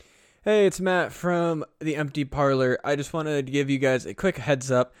Hey, it's Matt from the Empty Parlor. I just wanted to give you guys a quick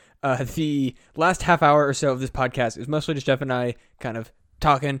heads up. The last half hour or so of this podcast is mostly just Jeff and I kind of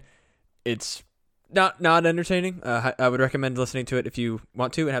talking. It's not entertaining. I would recommend listening to it if you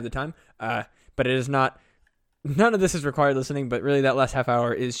want to and have the time. But it is not. None of this is required listening. But really, that last half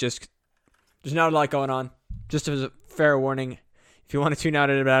hour is just there's not a lot going on. Just as a fair warning, if you want to tune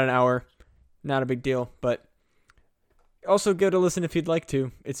out at about an hour, not a big deal. But also give it a listen if you'd like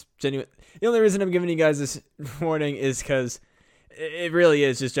to. It's genuine. The only reason I'm giving you guys this warning is because it really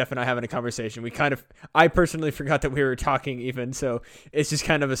is just Jeff and I having a conversation. I personally forgot that we were talking even, so it's just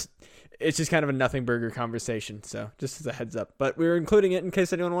kind of a nothing burger conversation. So just as a heads up, but we were including it in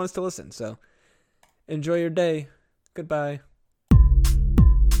case anyone wants to listen. So enjoy your day. Goodbye.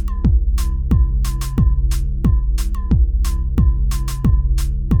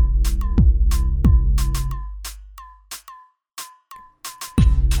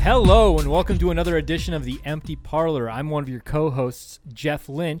 Hello and welcome to another edition of the Empty Parlor. I'm one of your co-hosts, Jeff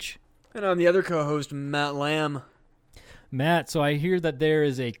Lynch. And I'm the other co-host, Matt Lamb. Matt, so I hear that there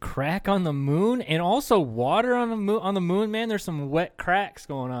is a crack on the moon and also water on the moon, man. There's some wet cracks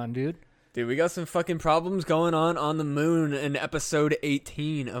going on, dude. Dude, we got some fucking problems going on the moon in episode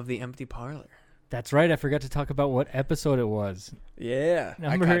 18 of the Empty Parlor. That's right. I forgot to talk about what episode it was. Yeah.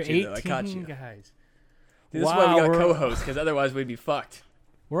 Number I caught you, 18, I caught you. guys. Dude, this is why we got co-hosts, because otherwise we'd be fucked.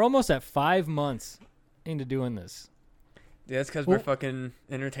 We're almost at 5 months into doing this. Yeah, that's because we're fucking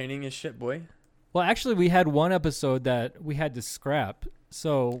entertaining as shit, boy. Well, actually, we had one episode that we had to scrap,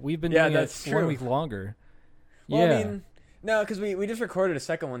 so we've been doing it 1 week longer. Well, yeah. I mean, no, because we just recorded a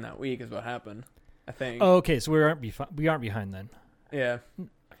second one that week is what happened, I think. Oh, okay, so we aren't behind then. Yeah.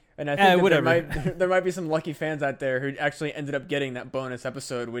 And I think that there might be some lucky fans out there who actually ended up getting that bonus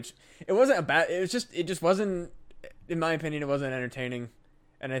episode, which it wasn't it just wasn't, in my opinion, it wasn't entertaining.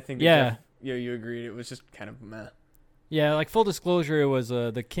 And I think that Jeff, you agreed. It was just kind of meh. Yeah, like full disclosure, it was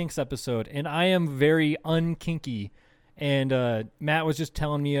the Kinks episode, and I am very unkinky. And Matt was just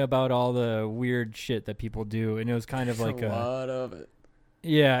telling me about all the weird shit that people do, and it was kind of like a lot of it.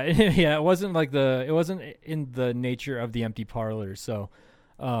 Yeah, yeah, it wasn't in the nature of the Empty Parlor. So,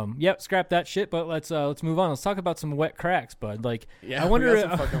 scrap that shit. But let's move on. Let's talk about some wet cracks, bud. Like, yeah, I wonder, we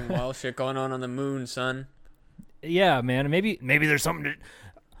got some fucking wild shit going on the moon, son. Yeah, man. Maybe there's something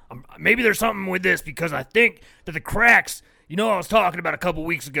maybe there's something with this, because I think that the cracks, I was talking about a couple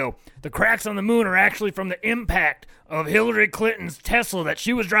weeks ago, the cracks on the moon are actually from the impact of Hillary Clinton's Tesla that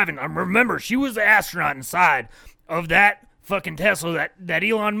she was driving. Remember, she was the astronaut inside of that fucking Tesla that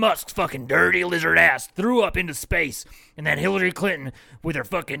Elon Musk's fucking dirty lizard ass threw up into space. And that Hillary Clinton, with her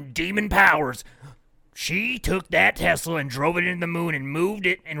fucking demon powers, she took that Tesla and drove it into the moon and moved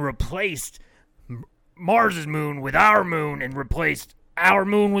it and replaced Mars's moon with our moon and replaced our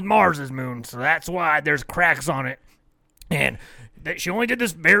moon with Mars's moon. So that's why there's cracks on it. And she only did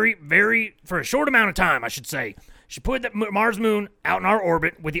this for a short amount of time, I should say. She put the Mars moon out in our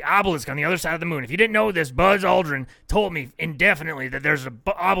orbit with the obelisk on the other side of the moon. If you didn't know this, Buzz Aldrin told me indefinitely that there's an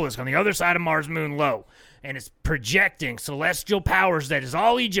obelisk on the other side of Mars moon low. And it's projecting celestial powers that is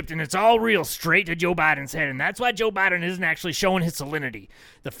all Egypt and it's all real straight to Joe Biden's head. And that's why Joe Biden isn't actually showing his salinity.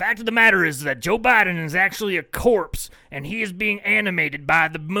 The fact of the matter is that Joe Biden is actually a corpse, and he is being animated by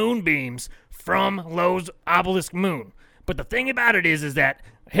the moonbeams from Lowe's obelisk moon. But the thing about it is that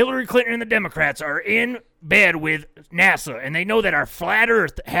Hillary Clinton and the Democrats are in bed with NASA, and they know that our flat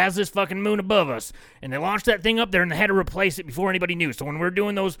Earth has this fucking moon above us. And they launched that thing up there, and they had to replace it before anybody knew. So when we're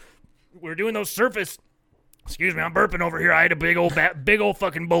doing those surface... Excuse me, I'm burping over here. I ate a big old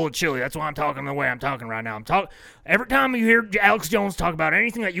fucking bowl of chili. That's why I'm talking the way I'm talking right now. Every time you hear Alex Jones talk about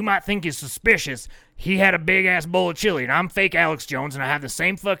anything that you might think is suspicious, he had a big-ass bowl of chili, and I'm fake Alex Jones, and I have the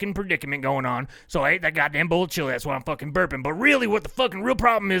same fucking predicament going on, so I ate that goddamn bowl of chili. That's why I'm fucking burping. But really, what the fucking real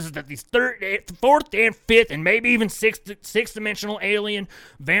problem is that these fourth and fifth and maybe even sixth-dimensional alien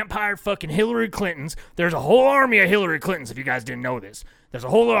vampire fucking Hillary Clintons, there's a whole army of Hillary Clintons, if you guys didn't know this. There's a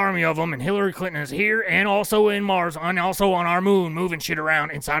whole army of them, and Hillary Clinton is here and also in Mars, and also on our moon, moving shit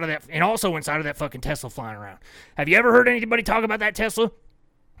around inside of that, and also inside of that fucking Tesla flying around. Have you ever heard anybody talk about that Tesla?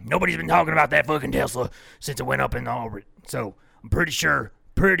 Nobody's been talking about that fucking Tesla since it went up in the orbit. So I'm pretty sure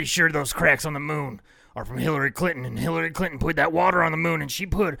those cracks on the moon are from Hillary Clinton, and Hillary Clinton put that water on the moon, and she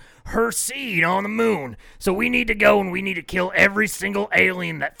put her seed on the moon. So we need to go and we need to kill every single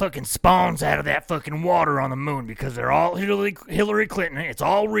alien that fucking spawns out of that fucking water on the moon, because they're all Hillary Clinton. It's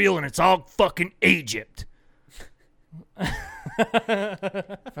all real, and it's all fucking Egypt.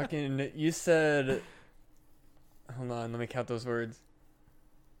 Fucking, you said... Hold on, let me count those words.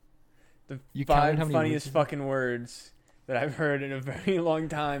 The five funniest fucking words that I've heard in a very long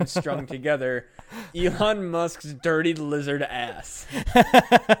time strung together. Elon Musk's dirty lizard ass.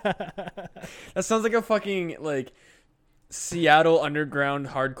 That sounds like a fucking, like, Seattle underground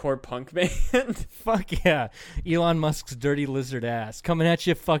hardcore punk band. Fuck yeah. Elon Musk's dirty lizard ass coming at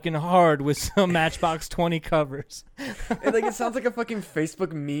you fucking hard with some Matchbox 20 covers. It sounds like a fucking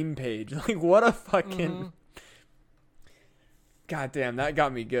Facebook meme page. Like, what a fucking... God damn, that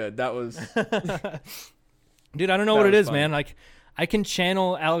got me good. That was... Dude, I don't know what it is, fun. Man. Like, I can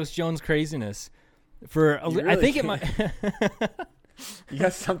channel Alex Jones craziness for... Really I think it might... You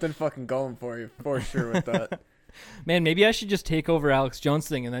got something fucking going for you, for sure, with that. Man, maybe I should just take over Alex Jones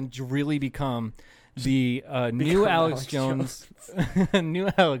thing and then really become the new Alex Jones. New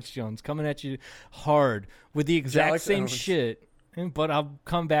Alex Jones coming at you hard with the exact same shit. But I'll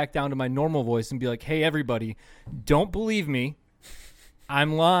come back down to my normal voice and be like, hey, everybody, don't believe me.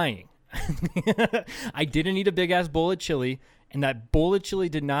 I'm lying. I didn't eat a big-ass bowl of chili, and that bowl of chili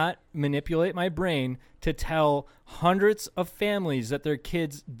did not manipulate my brain to tell hundreds of families that their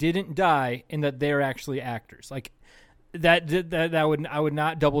kids didn't die and that they're actually actors. Like I would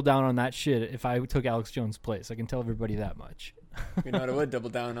not double down on that shit if I took Alex Jones' place. I can tell everybody that much. You know what I would double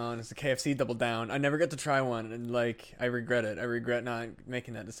down on is the KFC double down. I never got to try one, and I regret it. I regret not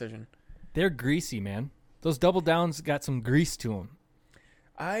making that decision. They're greasy, man. Those double downs got some grease to them.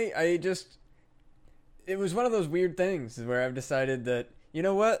 It was one of those weird things where I've decided that, you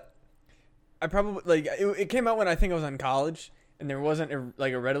know what? I probably, it came out when I think I was in college, and there wasn't a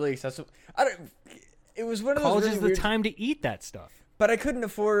readily accessible, it was one of those college really is the weird, time to eat that stuff. But I couldn't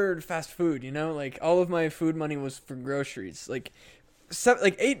afford fast food, you know? Like, all of my food money was for groceries. Like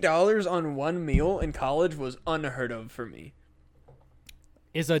 $8 on one meal in college was unheard of for me.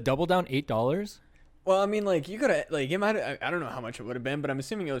 Is a double down $8? Well, I mean, like, you could have, like, I don't know how much it would have been, but I'm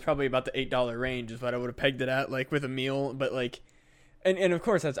assuming it was probably about the $8 range is what I would have pegged it at, like, with a meal. But, like, and of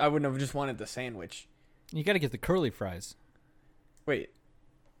course, I wouldn't have just wanted the sandwich. You got to get the curly fries. Wait.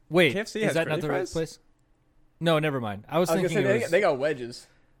 KFC is that not the right place? No, never mind. I was thinking they got wedges.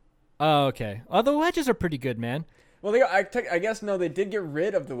 Oh, okay. Oh, the wedges are pretty good, man. Well, I guess, no, they did get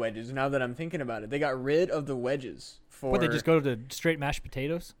rid of the wedges now that I'm thinking about it. They got rid of the wedges. They just go to the straight mashed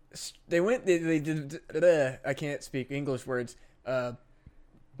potatoes? They did, I can't speak English words.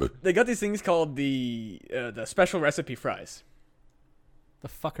 They got these things called the special recipe fries. The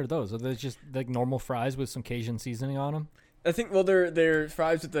fuck are those? Are they just like normal fries with some Cajun seasoning on them? I think, well, they're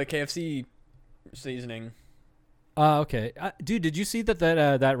fries with the KFC seasoning. Okay. Dude, did you see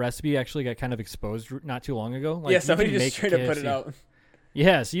that recipe actually got kind of exposed not too long ago? Like, yeah, somebody just straight up put it out.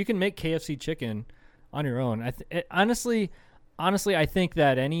 Yeah, so you can make KFC chicken on your own. Honestly, I think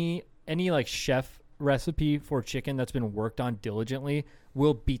that any like chef recipe for chicken that's been worked on diligently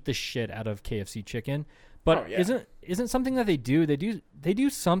will beat the shit out of KFC chicken. But isn't something that they do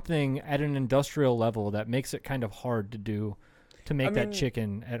something at an industrial level that makes it kind of hard to make that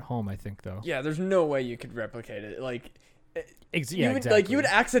chicken at home, I think, though. Yeah, there's no way you could replicate it. Like, exactly. Like, you would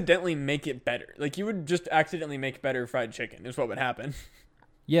accidentally make it better. Like, you would just accidentally make better fried chicken is what would happen.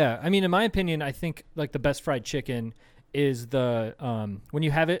 Yeah, I mean, in my opinion, I think like the best fried chicken is the when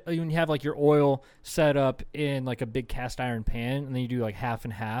you have like your oil set up in like a big cast iron pan, and then you do like half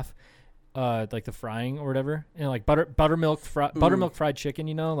and half, like the frying or whatever, and like buttermilk fried chicken,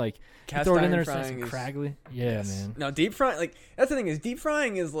 you know, like cast throw it in iron there, frying it's craggly. Yeah, yes. Man. No, deep frying, like, that's the thing is deep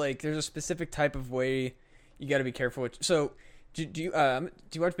frying is like there's a specific type of way you got to be careful with. So do you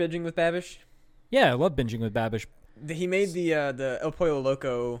watch Binging with Babish? Yeah, I love Binging with Babish. He made the El Pollo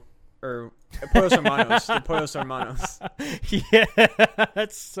Loco, or Pollos Hermanos, the Pollos Hermanos. Yeah,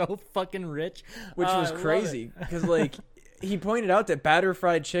 that's so fucking rich. Which was crazy, because, like, he pointed out that batter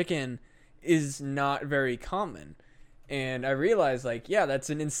fried chicken is not very common. And I realized, like, yeah, that's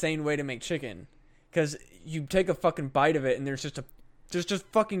an insane way to make chicken. Because you take a fucking bite of it, and there's just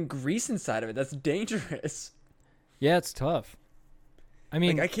fucking grease inside of it. That's dangerous. Yeah, it's tough. I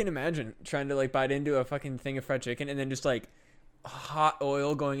mean, like, I can't imagine trying to, like, bite into a fucking thing of fried chicken and then just, like, hot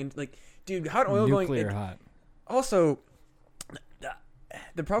oil going in. Like, dude, hot oil going in. Nuclear hot. Also,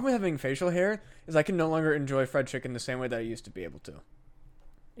 the problem with having facial hair is I can no longer enjoy fried chicken the same way that I used to be able to.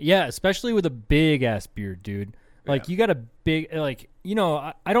 Yeah, especially with a big ass beard, dude. Like, you got a big, like, you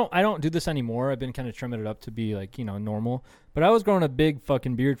know, I don't do this anymore. I've been kind of trimming it up to be, like, you know, normal. But I was growing a big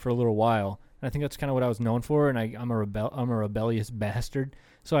fucking beard for a little while. And I think that's kind of what I was known for, and I'm a rebellious bastard.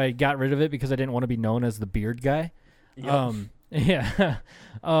 So I got rid of it because I didn't want to be known as the beard guy. Yep. Yeah.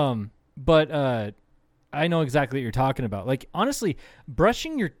 But I know exactly what you're talking about. Like, honestly,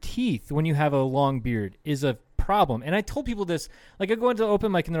 brushing your teeth when you have a long beard is a problem. And I told people this, like I go into the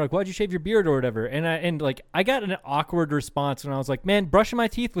open mic and they're like, why'd you shave your beard or whatever? And I got an awkward response when I was like, man, brushing my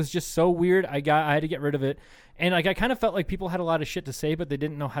teeth was just so weird. I had to get rid of it. And like I kind of felt like people had a lot of shit to say, but they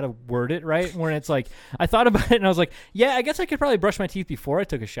didn't know how to word it right. When it's like, I thought about it and I was like, yeah, I guess I could probably brush my teeth before I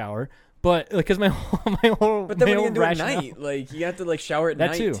took a shower. But like, cause my whole But then my what are you whole gonna do at rationale- night? Like you have to like shower at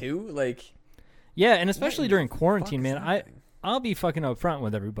That night too. Like Yeah, and especially what during the quarantine, fuck is man. that thing? I'll be fucking upfront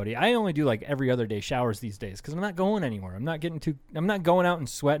with everybody. I only do like every other day showers these days because I'm not going anywhere. I'm not going out and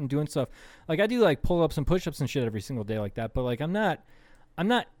sweat and doing stuff. Like I do like pull ups and push ups and shit every single day like that. But like I'm not.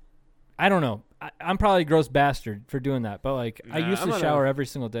 I don't know. I'm probably a gross bastard for doing that. But like I used to shower every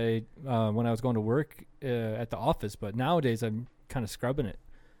single day when I was going to work at the office. But nowadays I'm kind of scrubbing it.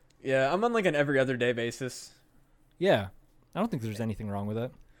 Yeah, I'm on like an every other day basis. Yeah, I don't think there's anything wrong with that.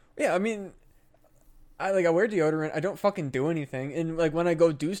 Yeah, I mean, I wear deodorant. I don't fucking do anything. And like when I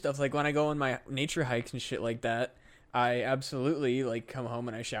go do stuff, like when I go on my nature hikes and shit like that, I absolutely like come home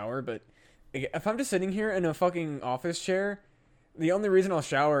and I shower. But if I'm just sitting here in a fucking office chair, the only reason I'll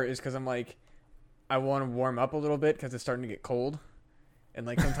shower is because I'm like, I want to warm up a little bit because it's starting to get cold. And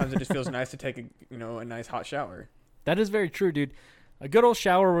like sometimes it just feels nice to take a nice hot shower. That is very true, dude. A good old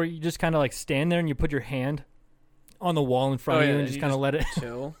shower where you just kind of like stand there and you put your hand on the wall in front of you and just kind of let it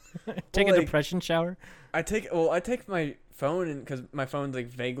chill. take Well, a like, depression shower. I take my phone and because my phone's like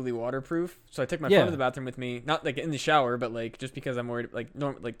vaguely waterproof, so I take my Yeah. phone to the bathroom with me, not like in the shower, but like just because I'm worried like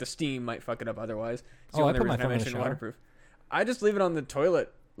like the steam might fuck it up otherwise. So I put my phone in the mentioned shower. waterproof. I just leave it on the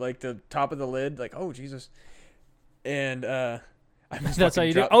toilet, like the top of the lid, like oh Jesus, and I almost That's how fucking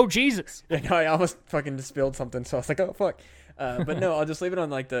you do. dropped- Oh Jesus! Yeah, no, I almost fucking just spilled something, so I was like oh fuck, but no, I'll just leave it on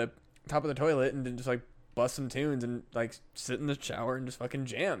like the top of the toilet and then just like bust some tunes and like sit in the shower and just fucking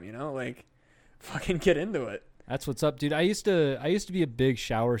jam, like fucking get into it. That's what's up, dude. I used to be a big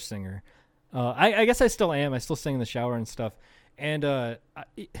shower singer. I guess I still am. I still sing in the shower and stuff. And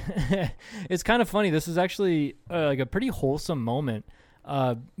it's kind of funny. This is actually like a pretty wholesome moment.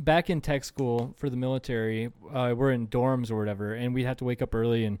 Back in tech school for the military, we're in dorms or whatever, and we'd have to wake up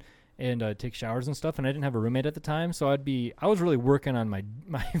early and take showers and stuff. And I didn't have a roommate at the time, so I was really working on my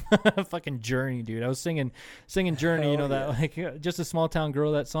fucking Journey, dude. I was singing Journey, Hell that like just a small town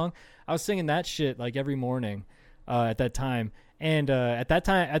girl, that song. I was singing that shit like every morning at that time. And at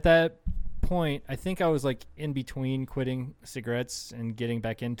that point, I think I was like in between quitting cigarettes and getting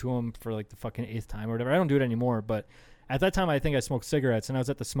back into them for like the fucking 8th time or whatever. I don't do it anymore, but at that time I think I smoked cigarettes, and I was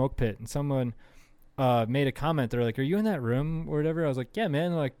at the smoke pit, and someone made a comment. They're like, are you in that room or whatever? I was like, yeah,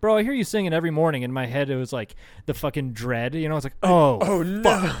 man. They're like, bro, I hear you singing every morning. In my head it was like the fucking dread, I was like, oh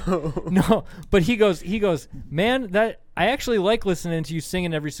no. no. But he goes, man, that I actually like listening to you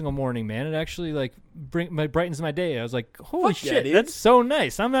singing every single morning, man. It actually like brightens my day. I was like, holy Fuck yeah, shit, dude. that's so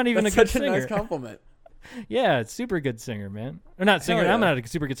nice. I'm not even That's a good such singer. a nice compliment. Yeah, it's super good singer, man. Or not singer. yeah. I'm not a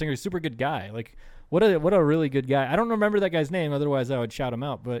super good singer. He's a super good guy. Like what a really good guy. I don't remember that guy's name. Otherwise I would shout him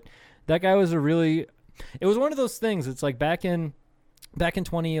out. But that guy was it was one of those things. It's like back in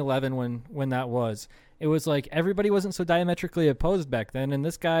 2011 when that was. It was like everybody wasn't so diametrically opposed back then, and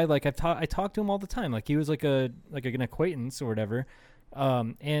this guy, like I talked to him all the time. Like he was like an acquaintance or whatever,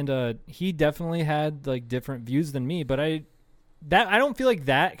 and he definitely had like different views than me. But I don't feel like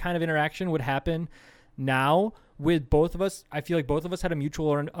that kind of interaction would happen now with both of us. I feel like both of us had a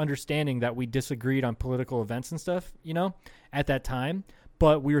mutual understanding that we disagreed on political events and stuff, at that time.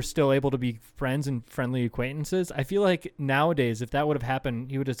 But we were still able to be friends and friendly acquaintances. I feel like nowadays, if that would have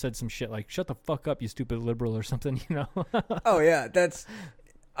happened, he would have said some shit like, shut the fuck up, you stupid liberal or something, Oh, yeah.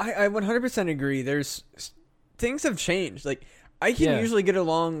 I 100% agree. Things have changed. Like, I can usually get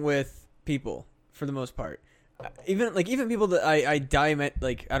along with people for the most part. Even people that I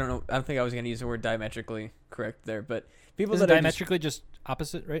don't think I was going to use the word diametrically correct there, but people Isn't that diametrically just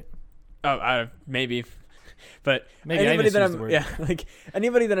opposite, right? Maybe. But Maybe anybody I that misused the I'm word. like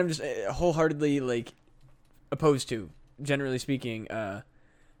anybody that I'm just wholeheartedly like opposed to, generally speaking,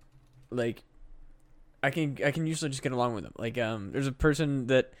 like I can usually just get along with them. Like there's a person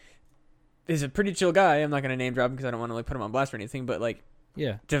that is a pretty chill guy. I'm not gonna name drop him because I don't want to like put him on blast or anything. But like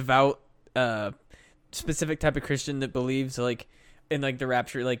devout, specific type of Christian that believes like in like the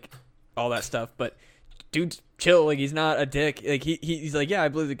rapture, like all that stuff. But dude's chill. Like he's not a dick. Like he's like, yeah, I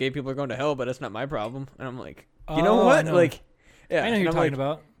believe that gay people are going to hell, but that's not my problem. And I'm like, you know what? Like, yeah, I know who you're talking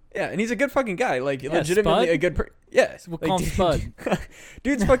about. Yeah, and he's a good fucking guy. Like legitimately Spud? a good yeah. We'll like, call him Spud.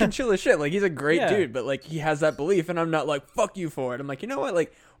 Dude's fucking chill as shit. Like he's a great Yeah. dude, but like he has that belief, and I'm not like fuck you for it. I'm like, you know what?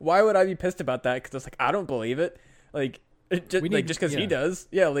 Like, why would I be pissed about that? Because it's like I don't believe it. Like, just because he does.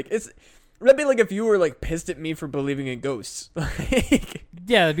 Yeah, like that'd be like if you were like pissed at me for believing in ghosts. Like,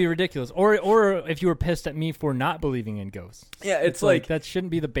 Yeah, that'd be ridiculous. Or if you were pissed at me for not believing in ghosts. Yeah, it's like that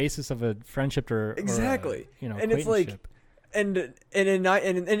shouldn't be the basis of a friendship or exactly. Or and it's like, and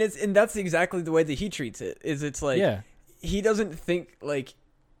that's exactly the way that he treats it. Is it's like he doesn't think like,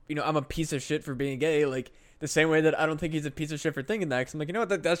 I'm a piece of shit for being gay. Like the same way that I don't think he's a piece of shit for thinking that. Cause I'm like, you know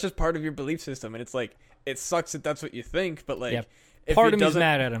what? That's just part of your belief system. And it's like it sucks that that's what you think. But like, part of me is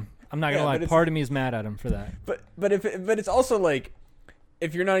mad at him. I'm not gonna lie. Part of me is mad at him for that. But it's also like,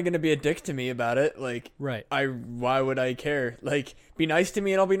 if you're not gonna be a dick to me about it, like, right? Why would I care? Like, be nice to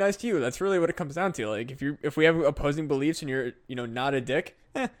me and I'll be nice to you. That's really what it comes down to. Like, if we have opposing beliefs and you're not a dick,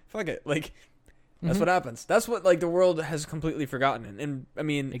 fuck it. Like, that's what happens. That's what like the world has completely forgotten. And I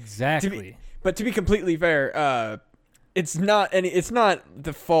mean, exactly. To be completely fair, it's not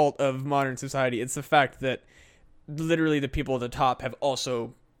the fault of modern society. It's the fact that literally the people at the top have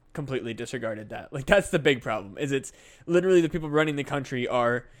also completely disregarded that. Like that's the big problem. Is it's literally the people running the country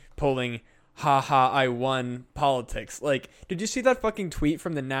are pulling I won politics. Like, did you see that fucking tweet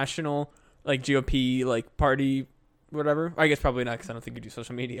from the national like GOP like party whatever? I guess probably not because I don't think you do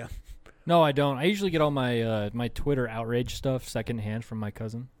social media. No, I don't. I usually get all my my Twitter outrage stuff secondhand from my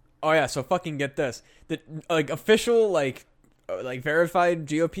cousin. Oh yeah, so fucking get this. The like official like verified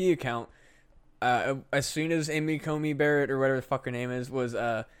GOP account as soon as Amy Coney Barrett or whatever the fuck her name is was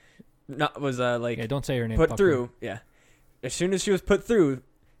don't say her name put through. Yeah, as soon as she was put through,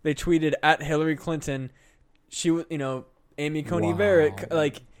 they tweeted at Hillary Clinton. She was Amy Coney Barrett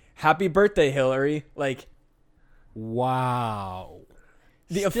like happy birthday Hillary like wow.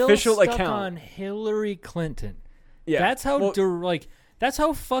 The Still official stuck account on Hillary Clinton. Yeah, that's how that's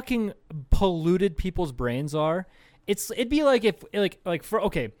how fucking polluted people's brains are. It'd be like if for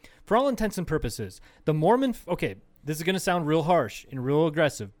all intents and purposes, the Mormon this is going to sound real harsh and real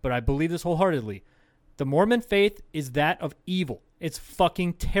aggressive, but I believe this wholeheartedly. The Mormon faith is that of evil. It's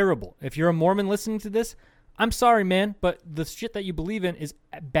fucking terrible. If you're a Mormon listening to this, I'm sorry, man, but the shit that you believe in is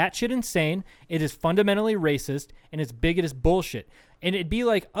batshit insane. It is fundamentally racist, and it's bigoted bullshit. And it'd be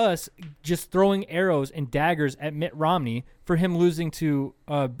like us just throwing arrows and daggers at Mitt Romney for him losing to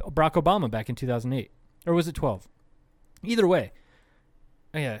Barack Obama back in 2008. Or was it 12? Either way.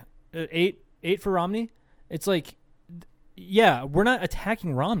 Yeah. 8 for Romney? It's like, yeah, we're not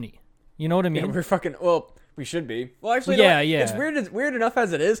attacking Romney. You know what I mean? Yeah, we're fucking, we should be. Well, actually, yeah. It's weird enough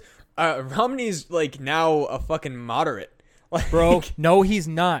as it is. Romney's like now a fucking moderate. Like, bro, no, he's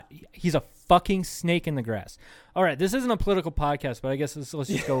not. He's a fucking snake in the grass. All right, this isn't a political podcast, but I guess let's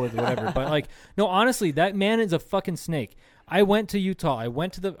just go with whatever. But no, honestly, that man is a fucking snake. I went to Utah. I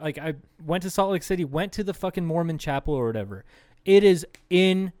went to Salt Lake City. Went to the fucking Mormon chapel or whatever. It is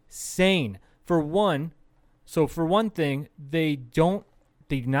insane. For one thing, they do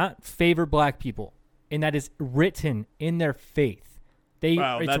not favor black people, and that is written in their faith.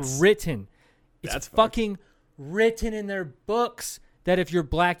 It's written. It's fucking written in their books that if you're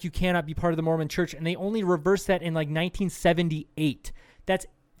black, you cannot be part of the Mormon church. And they only reversed that in 1978. That's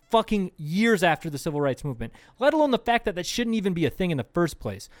fucking years after the civil rights movement, let alone the fact that shouldn't even be a thing in the first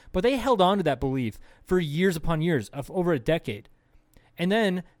place. But they held on to that belief for years upon years, of over a decade. And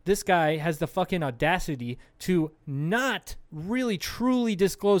then this guy has the fucking audacity to not really truly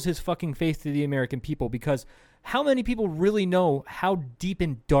disclose his fucking faith to the American people, because how many people really know how deep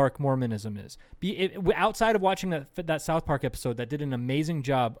and dark Mormonism is? Outside of watching that South Park episode that did an amazing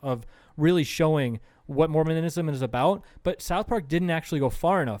job of really showing what Mormonism is about, but South Park didn't actually go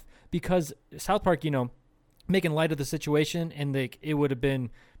far enough, because South Park, making light of the situation, and it would have been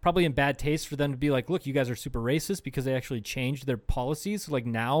probably in bad taste for them to be like, look, you guys are super racist, because they actually changed their policies. Like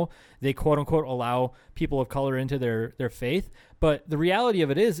now they quote unquote allow people of color into their faith. But the reality of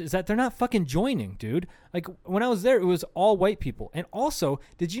it is that they're not fucking joining, dude. Like when I was there, it was all white people. And also,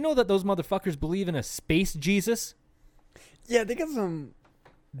 did you know that those motherfuckers believe in a space Jesus? Yeah, they got some.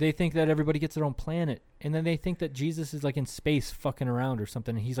 They think that everybody gets their own planet. And then they think that Jesus is like in space fucking around or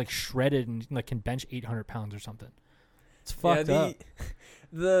something. And he's like shredded and like can bench 800 pounds or something. It's fucked up.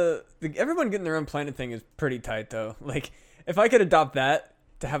 The everyone getting their own planet thing is pretty tight though. Like if I could adopt that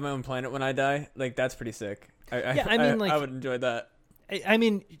to have my own planet when I die, like that's pretty sick. I would enjoy that. I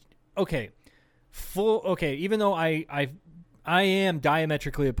mean, okay. Even though I am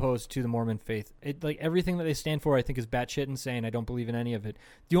diametrically opposed to the Mormon faith. Like everything that they stand for, I think is batshit insane. I don't believe in any of it.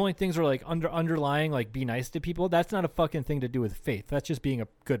 The only things are like underlying, like be nice to people. That's not a fucking thing to do with faith. That's just being a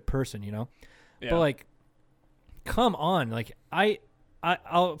good person, Yeah. But like, come on, like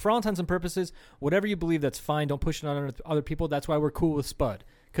I'll for all intents and purposes, whatever you believe, that's fine. Don't push it on other people. That's why we're cool with Spud.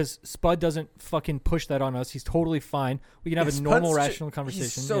 Because Spud doesn't fucking push that on us. He's totally fine. We can have a normal, rational conversation.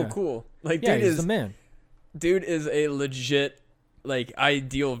 He's so cool. Like, he's the man. Dude is a legit like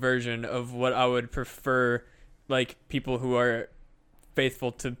ideal version of what I would prefer like people who are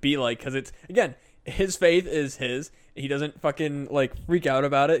faithful to be like, because it's, again, his faith is his. He doesn't fucking like freak out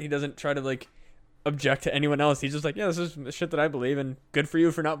about it. He doesn't try to like object to anyone else. He's just like, yeah, this is shit that I believe, and good for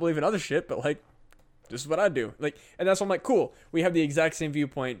you for not believing other shit, but like, this is what I do. Like, and that's why I'm like, cool, we have the exact same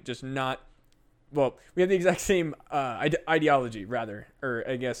viewpoint, just not, well, we have the exact same ideology, rather, or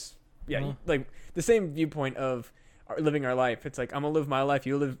I guess, yeah, like the same viewpoint of living our life. It's like, I'm gonna live my life,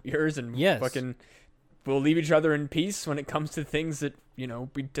 you live yours, and fucking we'll leave each other in peace when it comes to things that, you know,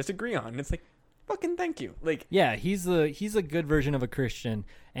 we disagree on. It's like, fucking thank you. Like, yeah, he's a good version of a Christian,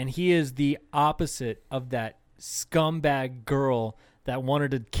 and he is the opposite of that scumbag girl that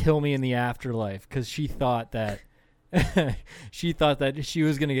wanted to kill me in the afterlife because she thought that she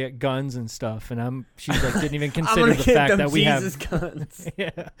was gonna get guns and stuff, and she's like didn't even consider the fact that we have guns.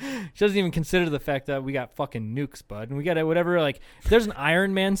 Yeah, she doesn't even consider the fact that we got fucking nukes, bud, and we got whatever. Like, there's an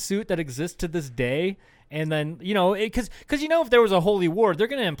Iron Man suit that exists to this day. And then, you know, because you know, if there was a holy war, they're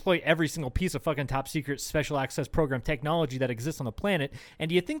going to employ every single piece of fucking top secret special access program technology that exists on the planet. And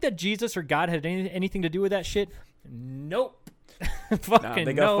do you think that Jesus or God had anything to do with that shit? Nope. Fucking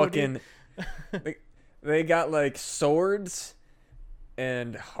they got fucking they got like swords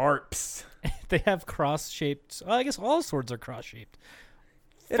and harps. They have cross-shaped. Well, I guess all swords are cross-shaped.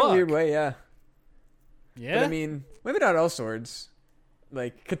 In a weird way, yeah. Yeah. But I mean, maybe not all swords.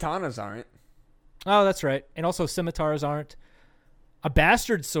 Like katanas aren't. Oh, that's right. And also scimitars aren't. A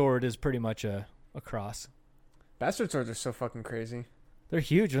bastard sword is pretty much a cross. Bastard swords are so fucking crazy. They're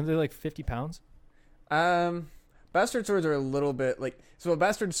huge. Aren't they like 50 pounds? Bastard swords are a little bit like... So a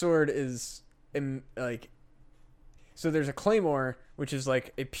bastard sword is like... So there's a claymore, which is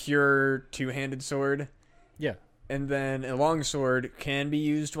like a pure two-handed sword. Yeah. And then a long sword can be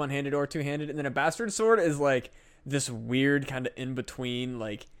used one-handed or two-handed. And then a bastard sword is like this weird kind of in-between,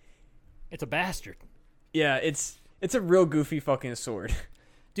 like... It's a bastard. Yeah, it's a real goofy fucking sword.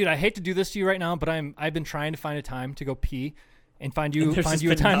 Dude, I hate to do this to you right now, but I've been trying to find a time to go pee and find you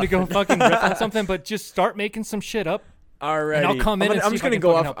a time to go fucking riff on something, but just start making some shit up. Alrighty. And I'll come in. I'm just gonna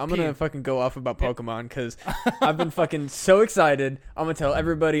go off. I'm gonna fucking go off about Pokemon because I've been fucking so excited. I'm gonna tell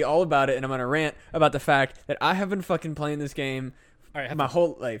everybody all about it, and I'm gonna rant about the fact that I have been fucking playing this game my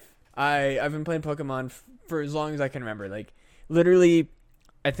whole life. I've been playing Pokemon for as long as I can remember. Like, literally,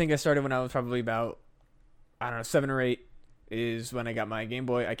 I think I started when I was probably about, I don't know, 7 or 8 is when I got my Game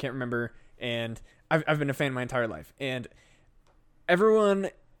Boy. I can't remember. And I've been a fan my entire life. And everyone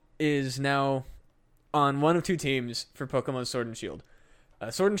is now on one of two teams for Pokemon Sword and Shield.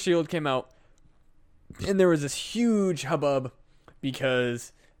 Sword and Shield came out, and there was this huge hubbub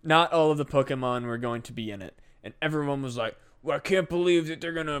because not all of the Pokemon were going to be in it. And everyone was like, well, I can't believe that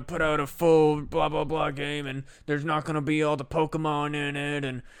they're going to put out a full blah, blah, blah game, and there's not going to be all the Pokemon in it,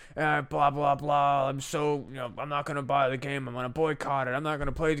 and blah, blah, blah. I'm not going to buy the game. I'm going to boycott it. I'm not going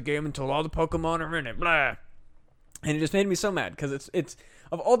to play the game until all the Pokemon are in it, blah. And it just made me so mad, because it's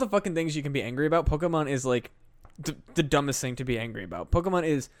of all the fucking things you can be angry about, Pokemon is, like, the dumbest thing to be angry about. Pokemon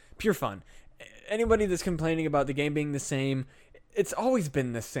is pure fun. Anybody that's complaining about the game being the same, it's always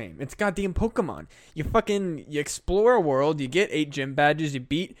been the same. It's goddamn Pokemon. You explore a world, you get 8 gym badges, you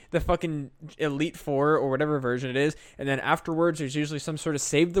beat the fucking Elite Four or whatever version it is, and then afterwards there's usually some sort of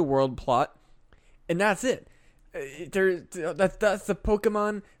save the world plot, and that's it. That's the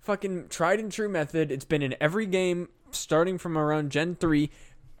Pokemon fucking tried and true method. It's been in every game starting from around Gen 3,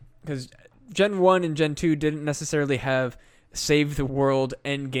 because Gen 1 and Gen 2 didn't necessarily have save the world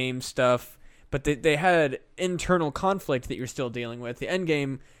end game stuff. But they had internal conflict that you're still dealing with. The end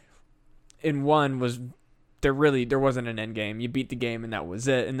game in 1 was there wasn't an end game. You beat the game and that was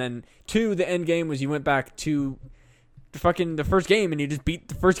it. And then 2, the end game was you went back to the first game and you just beat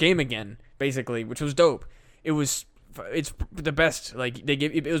the first game again, basically, which was dope. It's the best. Like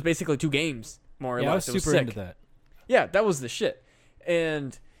it was basically 2 games more or less. I was super into that. Yeah, that was the shit.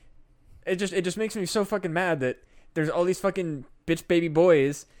 And it just makes me so fucking mad that there's all these fucking bitch baby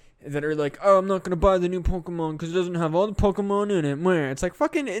boys that are like, oh, I'm not gonna buy the new Pokemon because it doesn't have all the Pokemon in it. Where it's like,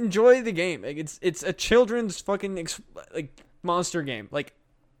 fucking enjoy the game. Like it's a children's fucking like monster game. Like,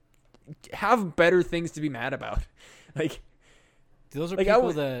 have better things to be mad about. Like, those are like,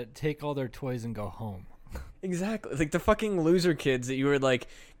 people that take all their toys and go home. Exactly. Like the fucking loser kids that you would like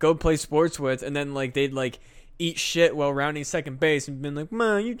go play sports with, and then like they'd like eat shit while rounding second base and been like,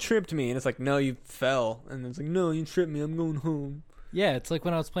 man, you tripped me. And it's like, no, you fell. And it's like, no, you tripped me. I'm going home. Yeah, it's like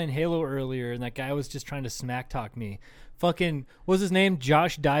when I was playing Halo earlier and that guy was just trying to smack talk me Fucking, what was his name?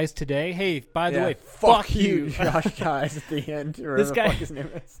 Josh dies today. Hey, by the way, fuck you. Josh dies at the end. This guy, his name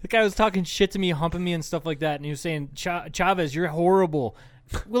is. The guy was talking shit to me, humping me and stuff like that, and he was saying, Chavez, you're horrible.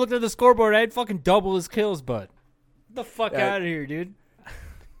 We looked at the scoreboard. I had fucking double his kills, bud. Get the fuck out of here, dude.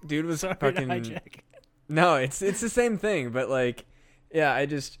 Dude was Sorry fucking. to hijack. No, it's the same thing, but like, yeah,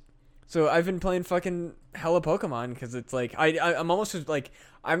 so I've been playing fucking hella Pokemon because it's like I'm almost just like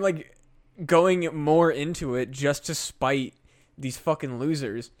I'm like going more into it just to spite these fucking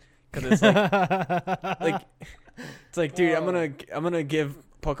losers because it's like it's like dude, I'm gonna give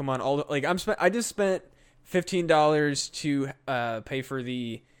Pokemon all the, like I just spent $15 to pay for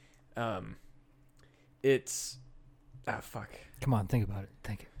the it's fuck. Come on, think about it.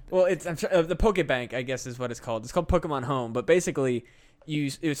 Think it. Well, it's the Pokebank, I guess, is what it's called. It's called Pokemon Home, but basically,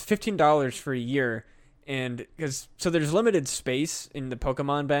 it was $15 for a year, and so there's limited space in the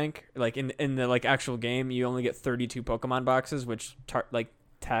Pokemon Bank, like in the like actual game, you only get 32 Pokemon boxes, which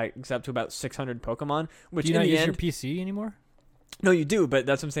tags up to about 600 Pokemon. Which do you in not the use end, your PC anymore? No, you do, but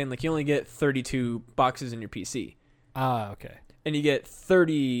that's what I'm saying. Like you only get 32 boxes in your PC. Okay. And you get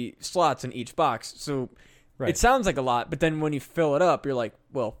 30 slots in each box, so. Right. It sounds like a lot, but then when you fill it up, you're like,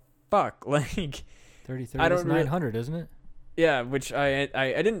 well, fuck. Like 30 is 900, isn't it? Yeah, which I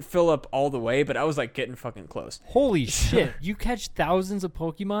didn't fill up all the way, but I was like getting fucking close. Holy shit. You catch thousands of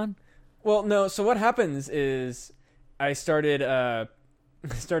Pokemon? Well, no, so what happens is I started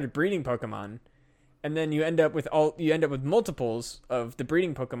breeding Pokemon, and then you end up with multiples of the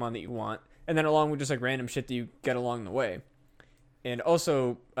breeding Pokemon that you want, and then along with just like random shit that you get along the way. And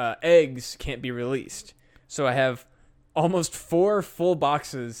also eggs can't be released. So I have almost 4 full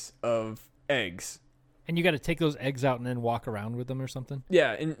boxes of eggs. And you got to take those eggs out and then walk around with them or something?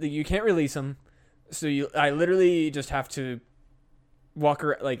 Yeah, and you can't release them. So I literally just have to walk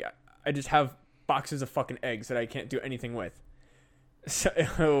around. Like, I just have boxes of fucking eggs that I can't do anything with.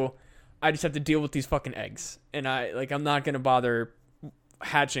 So I just have to deal with these fucking eggs. And I'm not going to bother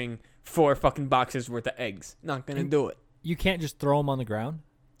hatching 4 fucking boxes worth of eggs. Not going to do it. You can't just throw them on the ground?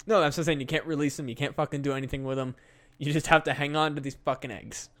 No, that's what I'm saying. You can't release them. You can't fucking do anything with them. You just have to hang on to these fucking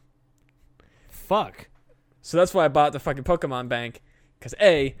eggs. Fuck. So that's why I bought the fucking Pokemon Bank. Because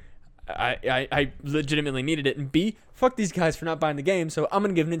A, I legitimately needed it. And B, fuck these guys for not buying the game. So I'm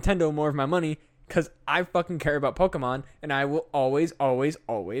going to give Nintendo more of my money. Because I fucking care about Pokemon. And I will always, always,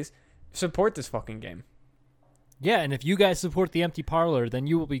 always support this fucking game. Yeah, and if you guys support the Empty Parlor, then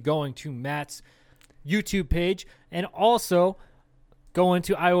you will be going to Matt's YouTube page. And also going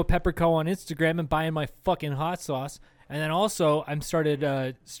to Iowa Pepper Co. on Instagram and buying my fucking hot sauce. And then also, I'm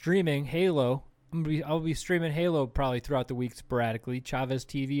started streaming Halo. I'll be streaming Halo probably throughout the week sporadically. Chavez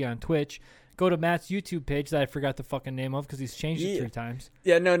TV on Twitch. Go to Matt's YouTube page that I forgot the fucking name of because he's changed it 3 times.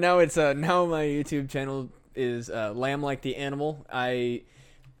 Yeah, no, now it's now my YouTube channel is Lamb Like the Animal. I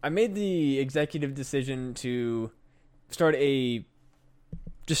made the executive decision to start my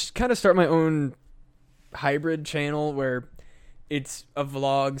own hybrid channel where it's a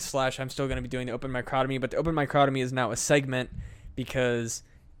vlog / I'm still going to be doing the open microtomy, but the open microtomy is now a segment because,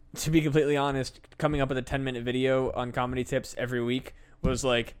 to be completely honest, coming up with a 10-minute video on comedy tips every week was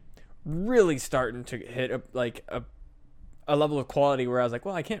like really starting to hit a level of quality where I was like,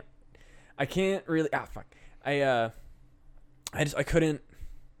 well, I can't really I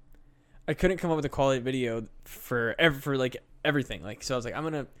couldn't come up with a quality video for everything. Like, so I was like, I'm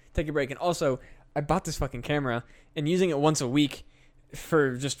going to take a break. And also, I bought this fucking camera and using it once a week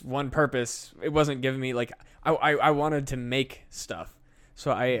for just one purpose. It wasn't giving me I wanted to make stuff.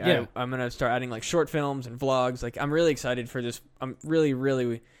 So I'm going to start adding like short films and vlogs. Like, I'm really excited for this. I'm really,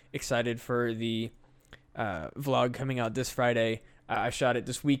 really excited for the vlog coming out this Friday. I shot it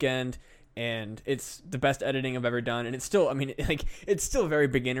this weekend. And it's the best editing I've ever done. And it's still, it's still very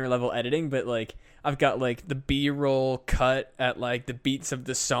beginner level editing, but like I've got like the B-roll cut at like the beats of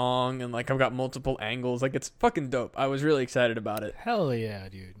the song, and like I've got multiple angles. Like, it's fucking dope. I was really excited about it. Hell yeah,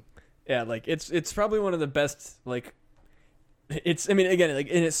 dude. Yeah, like it's probably one of the best, like again, like,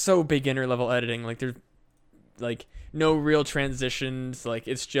 and it's so beginner level editing. Like, there's like no real transitions. Like,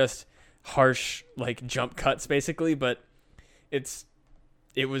 it's just harsh like jump cuts basically, but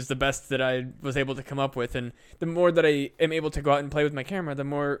it was the best that I was able to come up with. And the more that I am able to go out and play with my camera, the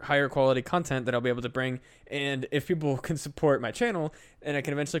more higher quality content that I'll be able to bring. And if people can support my channel, and I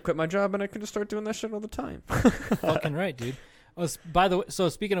can eventually quit my job and I can just start doing that shit all the time. Fucking right, dude. By the way, so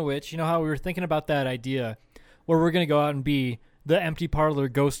speaking of which, you know how we were thinking about that idea where we're going to go out and be the Empty Parlor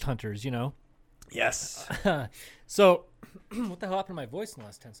ghost hunters, you know? Yes. So what the hell happened to my voice in the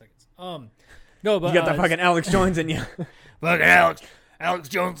last 10 seconds? No, but you got that fucking Alex Jones in you. Fucking Alex. Alex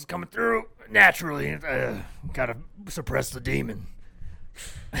Jones is coming through naturally. Gotta suppress the demon.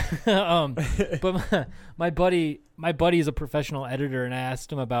 But my buddy is a professional editor, and I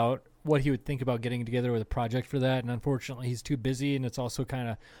asked him about what he would think about getting together with a project for that, and unfortunately he's too busy, and it's also kind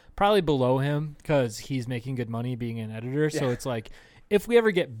of probably below him because he's making good money being an editor. So it's like, if we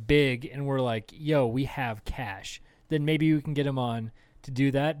ever get big and we're like, yo, we have cash, then maybe we can get him on to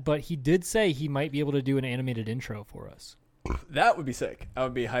do that. But he did say he might be able to do an animated intro for us. That would be sick. I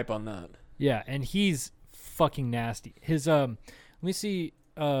would be hype on that. Yeah, and he's fucking nasty. His let me see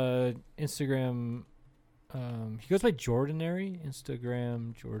Instagram. He goes by Jordinary.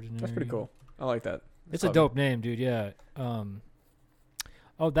 Instagram Jordinary. That's pretty cool. I like that. It's a dope name, dude. Yeah.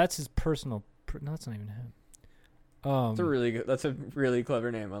 Oh, that's his personal. No, that's not even him. That's a really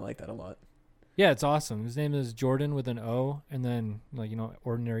clever name. I like that a lot. Yeah, it's awesome. His name is Jordan with an O, and then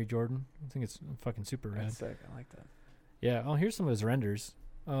Ordinary Jordan. I think it's fucking super rad. That's sick. I like that. Yeah. Oh, here's some of his renders.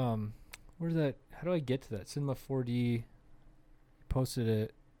 Where's that? How do I get to that? Cinema 4D. Posted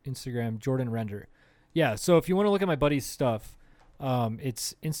it. Instagram Jordan Render. Yeah. So if you want to look at my buddy's stuff,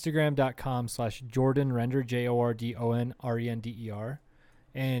 it's Instagram.com/Jordan Render, JORDONRENDER,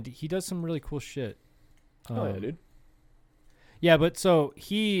 and he does some really cool shit. Oh yeah, dude. Yeah, but so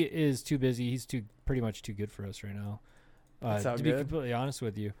he is too busy. He's pretty much too good for us right now. To be completely honest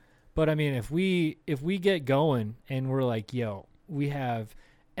with you. But I mean, if we get going and we're like, yo, we have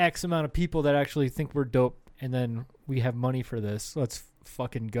X amount of people that actually think we're dope, and then we have money for this, let's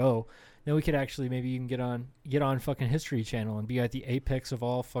fucking go. Then we could actually maybe even get on fucking History Channel and be at the apex of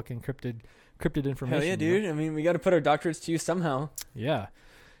all fucking cryptid information. Hell yeah, dude. I mean, we got to put our doctorates to use somehow. Yeah.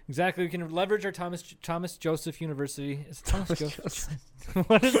 Exactly. We can leverage our Thomas Joseph University. Is it Thomas Joseph?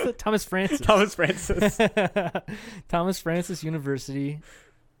 What is it? Thomas Francis. Thomas Francis. Thomas Francis University.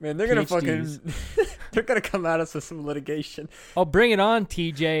 Man, they're gonna they're gonna come at us with some litigation. Oh, bring it on,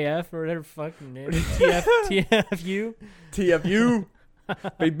 TJF or whatever fucking name. TFU. TFU.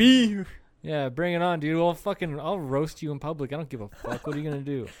 Baby. Yeah, bring it on, dude. I'll roast you in public. I don't give a fuck. What are you gonna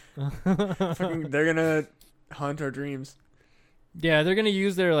do? They're gonna haunt our dreams. Yeah, they're gonna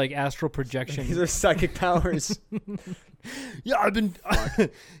use their astral projection. These are psychic powers. Yeah,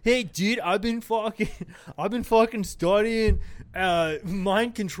 hey, dude, I've been fucking studying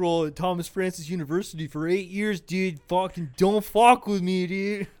mind control at Thomas Francis University for 8 years, dude. Fucking don't fuck with me,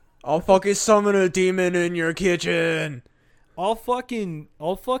 dude. I'll fucking summon a demon in your kitchen. I'll fucking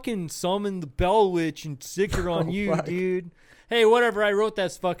summon the Bell Witch and stick her on you, fuck. Dude. Hey, whatever. I wrote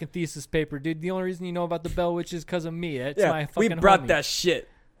that fucking thesis paper, dude. The only reason you know about the Bell Witch is because of me. That's my fucking we brought homie. That shit.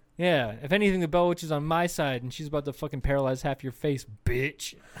 Yeah. If anything, the Bell Witch is on my side, and she's about to fucking paralyze half your face,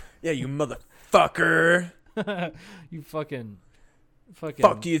 bitch. Yeah, you motherfucker. You fucking. Fuck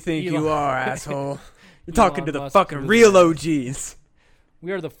do you think you are, asshole? You're talking to the fucking real OGs.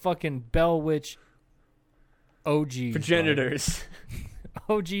 We are the fucking Bell Witch OGs. Progenitors.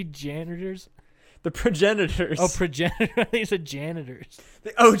 OG janitors? The progenitors. Oh, progenitor. These are janitors.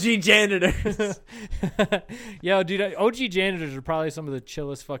 The OG janitors. Yo, dude, OG janitors are probably some of the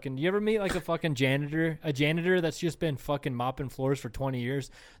chillest fucking... You ever meet a fucking janitor? A janitor that's just been fucking mopping floors for 20 years?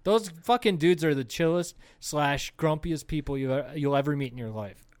 Those fucking dudes are the chillest / grumpiest people you'll ever meet in your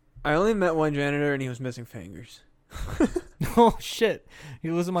life. I only met one janitor and he was missing fingers. Oh, shit. He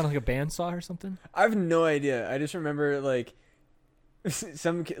lives him on a bandsaw or something? I have no idea. I just remember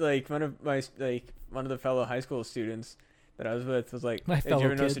some one of the fellow high school students that I was with was like, "Hey, did you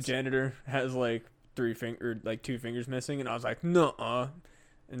ever notice a janitor has 2 fingers missing?" And I was like, "Nuh-uh,"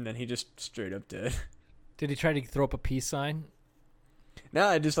 and then he just straight up did. Did he try to throw up a peace sign? No,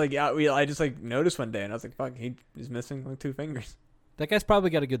 I just noticed one day, and I was like, "Fuck, he is missing 2 fingers." That guy's probably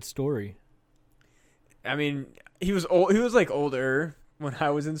got a good story. I mean, he was old. He was older when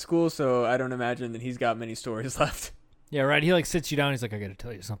I was in school, so I don't imagine that he's got many stories left. Yeah, right. He sits you down. He's like, I got to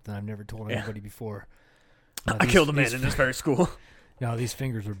tell you something I've never told anybody before. I killed a man in this very school. No, these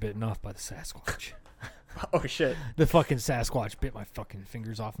fingers were bitten off by the Sasquatch. Oh, shit. The fucking Sasquatch bit my fucking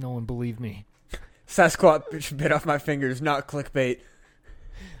fingers off. No one believed me. Sasquatch bit off my fingers, not clickbait.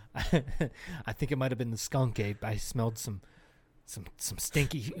 I think it might have been the skunk ape. I smelled some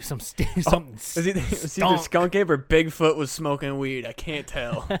stinky, something. Was either skunk ape or Bigfoot was smoking weed. I can't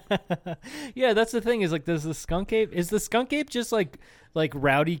tell. Yeah, that's the thing. Is does the skunk ape? Is the skunk ape just like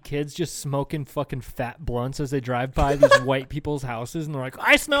rowdy kids just smoking fucking fat blunts as they drive by these white people's houses, and they're like,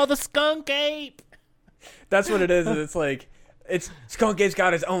 "I smell the skunk ape." That's what it is. It's skunk ape's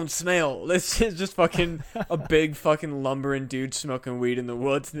got his own smell. This is just fucking a big fucking lumbering dude smoking weed in the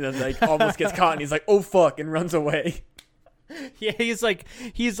woods, and then almost gets caught, and he's like, "Oh fuck," and runs away. Yeah, he's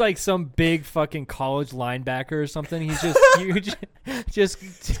like some big fucking college linebacker or something. He's just huge. Just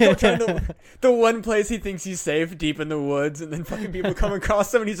the one place he thinks he's safe, deep in the woods, and then fucking people come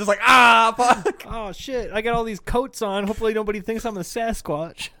across him, and he's just like, ah, fuck. Oh shit! I got all these coats on. Hopefully nobody thinks I'm a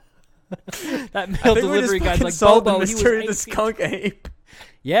Sasquatch. That mail delivery guy's like, Bobo, the he was mystery of 8 the feet. skunk ape.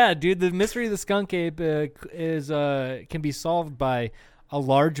 Yeah, dude, the mystery of the skunk ape is can be solved by a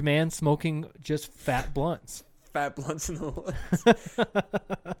large man smoking just fat blunts. Fat blunts in the woods.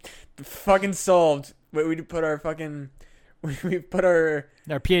 Fucking solved. We put our fucking. We put our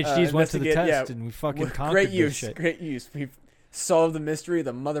PhDs went to the test and we fucking conquered this shit. Great use. We've solved the mystery of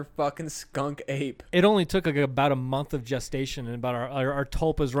the motherfucking skunk ape. It only took like about a month of gestation, and about our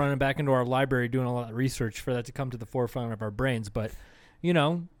tulpas running back into our library doing a lot of research for that to come to the forefront of our brains. But,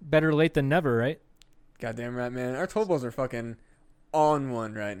 better late than never, right? Goddamn right, man. Our tulpas are fucking on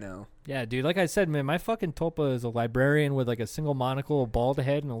one right now. Yeah, dude. Like I said, man, my fucking tulpa is a librarian with like a single monocle, a bald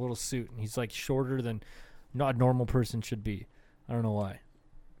head, and a little suit. And he's like shorter than not a normal person should be. I don't know why.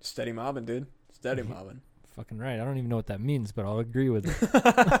 Steady mobbing, dude. Steady mobbing. Fucking right. I don't even know what that means, but I'll agree with it.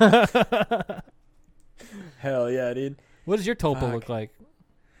 Hell yeah, dude. What does your tulpa look like?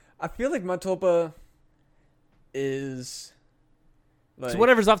 I feel like my tulpa is like... So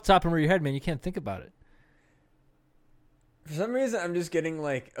whatever's off the top of your head, man, you can't think about it. For some reason, I'm just getting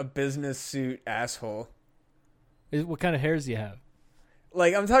like a business suit asshole. What kind of hairs do you have?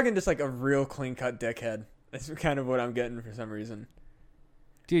 Like, I'm talking just like a real clean-cut dickhead. That's kind of what I'm getting for some reason.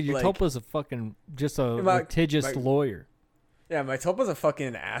 Dude, your tulpa's a fucking, just a litigious lawyer. Yeah, my tulpa's a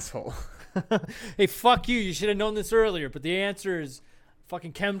fucking asshole. Hey, fuck you. You should have known this earlier, but the answer is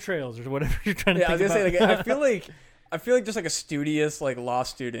fucking chemtrails or whatever you're trying to think about. I was gonna say, I feel like just like a studious, like, law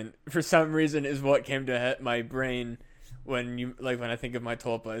student, for some reason, is what came to my brain when I think of my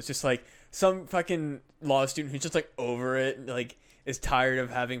tulpa. It's just like some fucking law student who's just like over it and like is tired of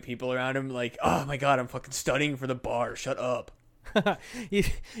having people around him like, oh my god, I'm fucking studying for the bar, shut up.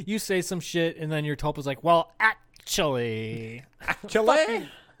 you say some shit and then your tulpa's like, well, actually.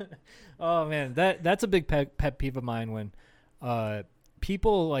 Oh man, that's a big pet peeve of mine when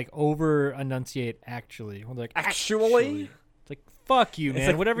people like over enunciate actually. When they're like, actually. It's like, fuck you, man.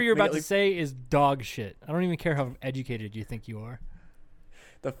 Like, whatever you're about to say is dog shit. I don't even care how educated you think you are.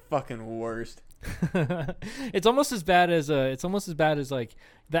 The fucking worst. It's almost as bad as like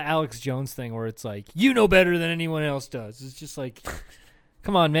the Alex Jones thing where it's like, you know better than anyone else does. It's just like,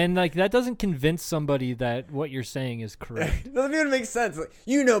 come on, man. Like, that doesn't convince somebody that what you're saying is correct. It doesn't even make sense. Like,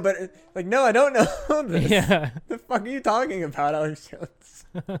 you know better. Like, no, I don't know this. Yeah. The fuck are you talking about, Alex Jones?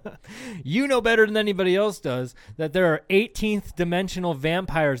 You know better than anybody else does that there are 18th dimensional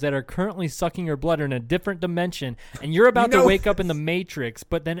vampires that are currently sucking your blood in a different dimension, and you're about to wake up in the Matrix,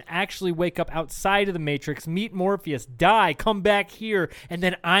 but then actually wake up outside of the Matrix, meet Morpheus, die, come back here, and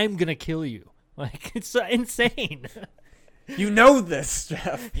then I'm gonna kill you. Like, it's insane. You know this,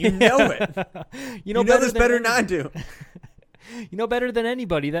 Jeff. You know it. You know this better than I do. You know better than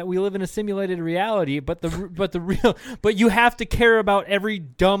anybody that we live in a simulated reality, but you have to care about every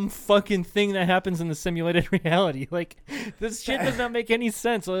dumb fucking thing that happens in the simulated reality. Like, this shit does not make any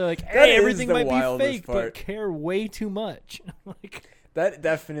sense. Like, hey, everything might be fake, but care way too much. Like, that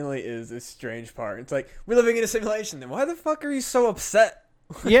definitely is a strange part. It's like, we're living in a simulation. Then why the fuck are you so upset?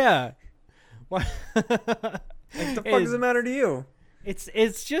 Yeah. Why? Like, the fuck does it matter to you?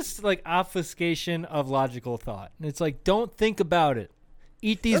 It's just like obfuscation of logical thought. It's like, don't think about it.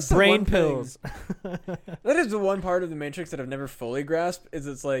 Eat these brain pills. That is the one part of the Matrix that I've never fully grasped. Is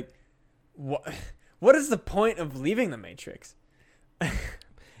it's like, what is the point of leaving the Matrix?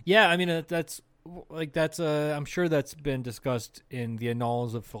 Yeah, I mean that's I'm sure that's been discussed in the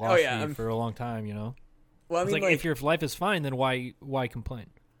annals of philosophy for a long time. You know. Well, I mean, like, if your life is fine, then why complain?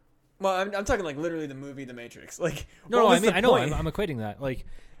 Well, I'm talking like literally the movie The Matrix. Like, no, I mean, I know, I'm equating that. Like,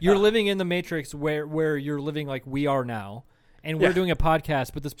 you're living in the Matrix where you're living like we are now, and we're doing a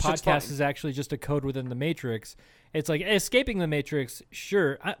podcast, but this podcast is actually just a code within the Matrix. It's like escaping the Matrix,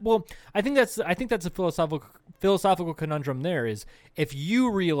 sure. I think that's a philosophical conundrum. There is, if you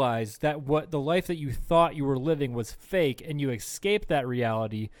realize that what the life that you thought you were living was fake, and you escape that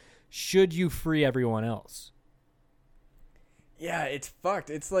reality, should you free everyone else? Yeah, it's fucked.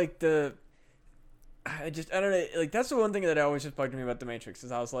 It's like I don't know. Like, that's the one thing that always just bugged me about the Matrix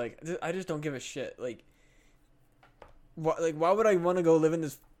is I was like, I just don't give a shit. Like, why would I want to go live in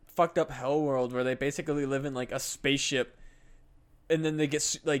this fucked up hell world where they basically live in like a spaceship, and then they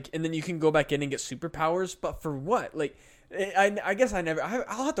get and then you can go back in and get superpowers, but for what? Like, I guess I'll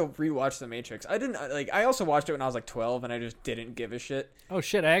have to rewatch the Matrix. I also watched it when I was like 12, and I just didn't give a shit. Oh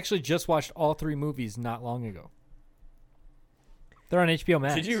shit! I actually just watched all 3 movies not long ago. They're on HBO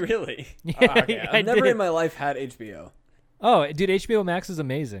Max. Did you really? Yeah, Okay. I I've never did. in my life had HBO. Oh, dude, HBO Max is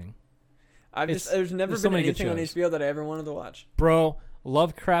amazing. There's never so been many good anything on shows. HBO that I ever wanted to watch. Bro,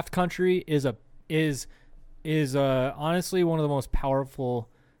 Lovecraft Country is honestly one of the most powerful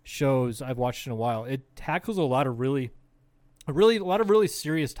shows I've watched in a while. It tackles a lot of really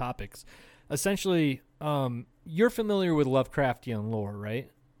serious topics. Essentially, you're familiar with Lovecraftian lore,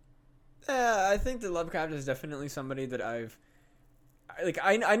 right? Yeah, I think that Lovecraft is definitely somebody that I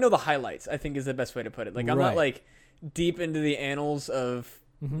know the highlights, I think is the best way to put it. Like, I'm Right. not like deep into the annals of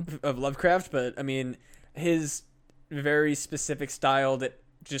Lovecraft, but I mean his very specific style that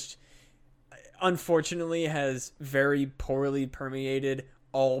just unfortunately has very poorly permeated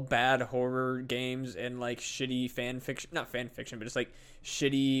all bad horror games and like shitty not fan fiction, but just like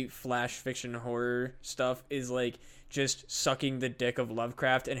shitty flash fiction horror stuff is like just sucking the dick of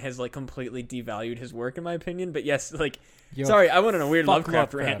Lovecraft and has like completely devalued his work in my opinion. But yes, like Yo, sorry, I went on a weird fuck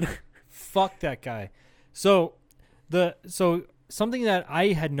Lovecraft rant. Fuck that guy. So something that I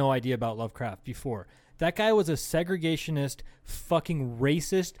had no idea about Lovecraft before. That guy was a segregationist, fucking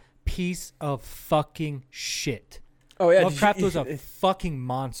racist piece of fucking shit. Oh yeah, Lovecraft was a fucking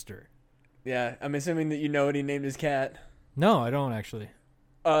monster. Yeah, I'm assuming that you know what he named his cat. No, I don't actually.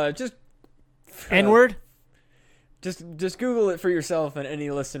 Just N-word? Just Google it for yourself and any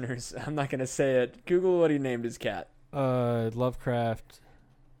listeners. I'm not gonna say it. Google what he named his cat. Lovecraft.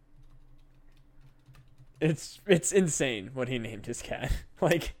 It's insane what he named his cat.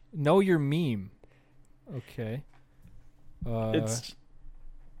 Like, Know your meme. Okay. it's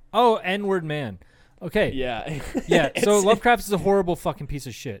N-word man. Okay. yeah. Yeah. So It's Lovecraft is a horrible fucking piece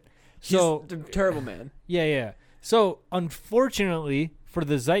of shit. So a terrible man. yeah. So unfortunately for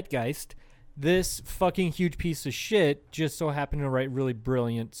the zeitgeist, this fucking huge piece of shit just so happened to write really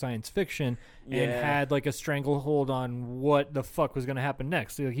brilliant science fiction and Yeah. had like a stranglehold on what the fuck was going to happen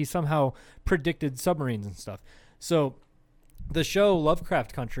next. So he somehow predicted submarines and stuff. So the show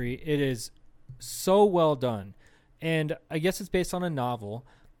Lovecraft Country, it is so well done. And I guess it's based on a novel,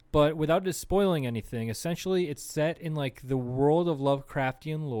 but without just spoiling anything, essentially it's set in like the world of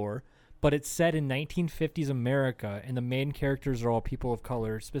Lovecraftian lore, but it's set in 1950s America, and the main characters are all people of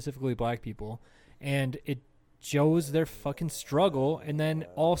color, specifically black people, and it shows their fucking struggle, and then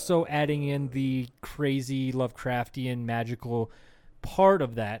also adding in the crazy Lovecraftian magical part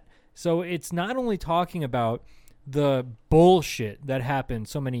of that. So it's not only talking about the bullshit that happened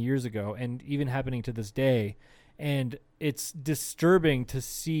so many years ago and even happening to this day, and it's disturbing to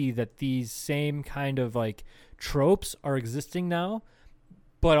see that these same kind of like tropes are existing now,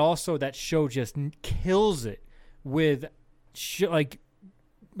 but also that show just kills it with like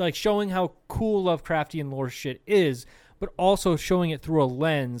showing how cool Lovecraftian lore shit is, but also showing it through a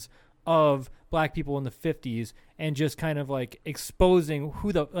lens of black people in the 50s and just kind of like exposing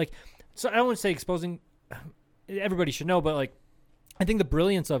who the like. So I don't want to say exposing. Everybody should know, but like, I think the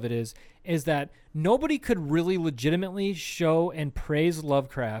brilliance of it is that nobody could really legitimately show and praise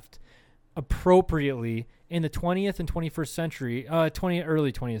Lovecraft appropriately in the 20th and 21st century,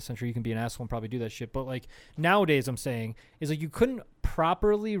 early 20th century. You can be an asshole and probably do that shit, but like nowadays I'm saying is like you couldn't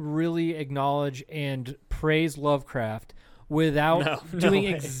properly really acknowledge and praise Lovecraft without doing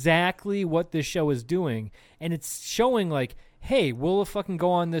exactly what this show is doing. And it's showing like, hey, we'll fucking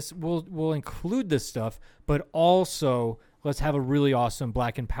go on this, we'll include this stuff, but also let's have a really awesome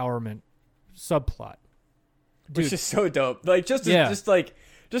black empowerment subplot. Dude. Which is so dope. Like just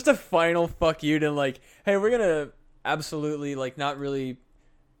a final fuck you to like, hey, we're gonna absolutely like not really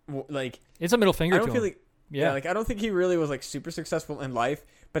like. It's a middle finger. I don't to feel him. like like I don't think he really was like super successful in life,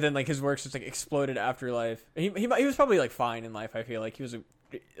 but then like his works just like exploded after life. He was probably like fine in life. I feel like he was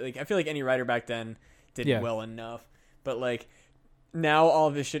I feel like any writer back then did well enough, but like now all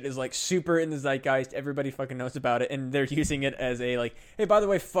of this shit is like super in the zeitgeist. Everybody fucking knows about it, and they're using it as a like, hey, by the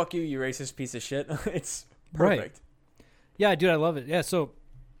way, fuck you, you racist piece of shit. It's perfect. Right. Yeah, dude, I love it. Yeah, so,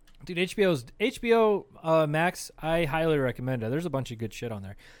 dude, HBO Max, I highly recommend it. There's a bunch of good shit on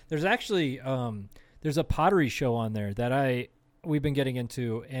there. There's actually there's a pottery show on there that we've been getting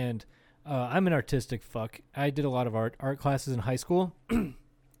into, and I'm an artistic fuck. I did a lot of art classes in high school,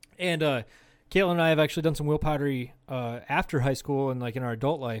 and Caitlin and I have actually done some wheel pottery after high school and like in our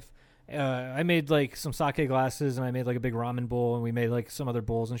adult life. I made like some sake glasses, and I made like a big ramen bowl, and we made like some other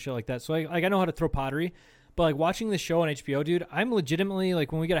bowls and shit like that. So I know how to throw pottery. But like watching this show on HBO, dude, I'm legitimately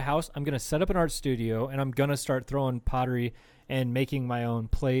like, when we get a house, I'm gonna set up an art studio, and I'm gonna start throwing pottery and making my own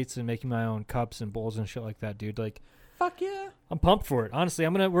plates and making my own cups and bowls and shit like that, dude. Like, fuck yeah, I'm pumped for it. Honestly,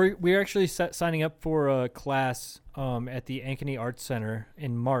 we're actually signing up for a class at the Ankeny Arts Center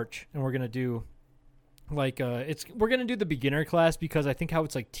in March, and we're gonna do like we're gonna do the beginner class because I think how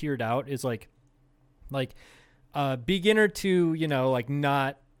it's like tiered out is like beginner to, you know, like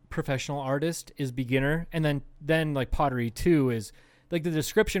not professional artist is beginner, and then like pottery 2 is like, the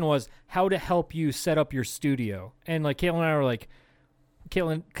description was how to help you set up your studio. And like Caitlin and I were like,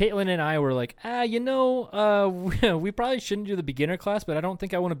 Caitlin and I were like, we probably shouldn't do the beginner class, but I don't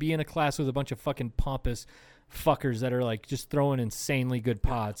think I want to be in a class with a bunch of fucking pompous fuckers that are like just throwing insanely good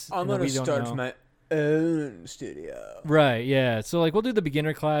pots. I'm gonna start my own studio. Right, yeah. So like we'll do the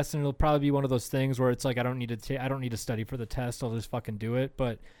beginner class, and it'll probably be one of those things where it's like I don't need to study for the test. I'll just fucking do it.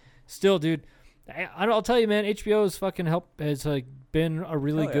 But still, dude, I'll tell you, man, HBO has like been a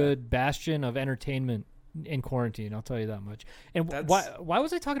really good bastion of entertainment in quarantine. I'll tell you that much. And why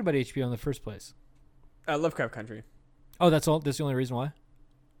was I talking about HBO in the first place? Lovecraft Country. Oh, that's all. That's the only reason why.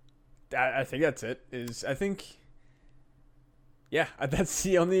 I think that's it. Yeah, that's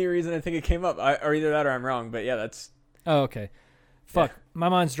the only reason I think it came up. Or either that or I'm wrong. But yeah, that's. Oh, okay. Fuck, my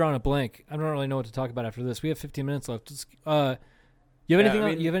mind's drawn a blank. I don't really know what to talk about after this. We have 15 minutes left. You have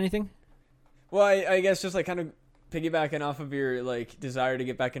anything? You have anything? Well, I guess just like kind of piggybacking off of your like desire to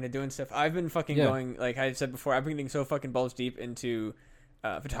get back into doing stuff. I've been fucking going, like I said before, I've been getting so fucking balls deep into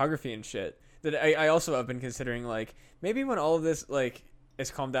photography and shit that I also have been considering like maybe when all of this like is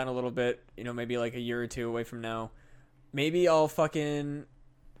calmed down a little bit, you know, maybe like a year or two away from now, maybe I'll fucking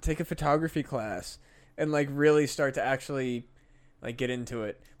take a photography class and like really start to actually like get into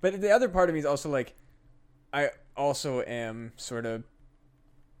it. But the other part of me is also like, I also am sort of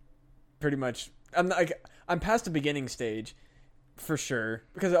pretty much, I'm past the beginning stage for sure,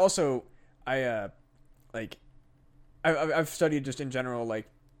 because also I've studied just in general like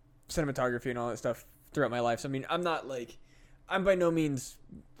cinematography and all that stuff throughout my life. So I mean, I'm by no means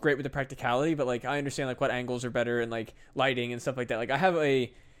great with the practicality, but like I understand like what angles are better and like lighting and stuff like that. Like I have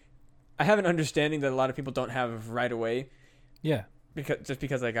an understanding that a lot of people don't have right away. Yeah.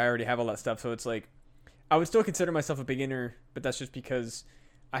 Because like I already have all that stuff. So it's like I would still consider myself a beginner, but that's just because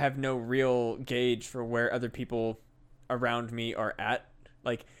I have no real gauge for where other people around me are at.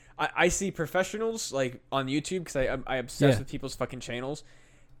 Like I see professionals like on YouTube because I obsess with people's fucking channels.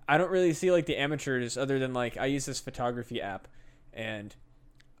 I don't really see like the amateurs other than like I use this photography app, and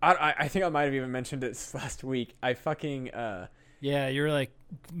I think I might have even mentioned it last week. I fucking yeah, you're like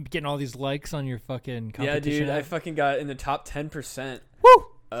getting all these likes on your fucking competition. Yeah, dude, app. I fucking got in the top 10%. Woo!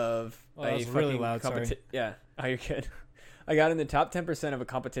 Of that was really loud. Sorry. Yeah, oh, you're good. I got in the top 10% of a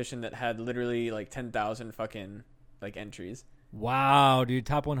competition that had literally like 10,000 fucking like entries. Wow, dude,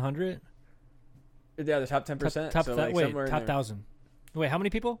 top 100. Yeah, the top 10%. Top so, like, wait, top 1,000. Wait, how many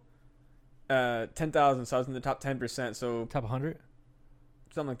people? 10,000. So I was in the top 10%. So top 100.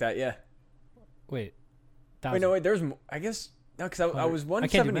 Something like that. Yeah. Wait. 1,000. Wait, no, wait. There's. I guess no, because I was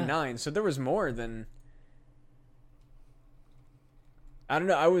 179. So there was more than. I don't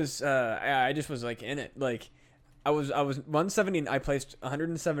know. I was. I just was like in it. Like, I was 170. I placed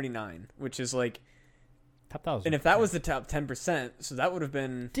 179, which is like. Top 1,000. And if that was the top 10%, so that would have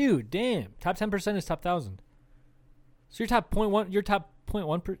been. Dude, damn. Top 10% is top 1,000. So you're top 0.1. You're top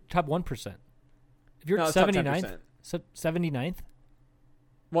 0.1. Top 1%. If you're 79th. 79th.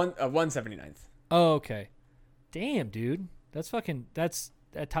 179th. Oh, okay. Damn, dude. That's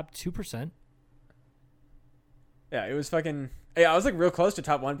at top 2%. Yeah, it was fucking. Yeah, I was like real close to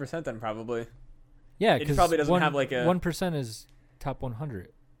top 1% then probably. Yeah, because it probably doesn't have like a 1% is top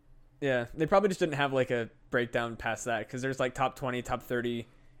 100. Yeah, they probably just didn't have like a breakdown past that because there's like top 20, top 30,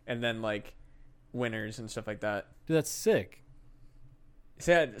 and then like winners and stuff like that. Dude, that's sick.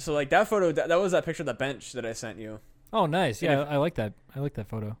 So like that photo, that was that picture of the bench that I sent you. Oh, nice. Yeah, I like that. I like that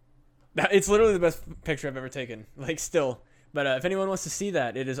photo. It's literally the best picture I've ever taken. Like still, but if anyone wants to see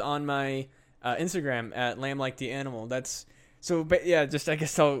that, it is on my Instagram at Lamb Like the Animal. That's so. But yeah, just I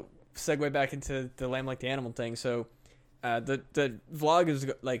guess I'll segue back into the Lamb Like the Animal thing. So. The vlog is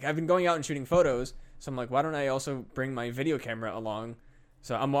like I've been going out and shooting photos, so I'm like, why don't I also bring my video camera along?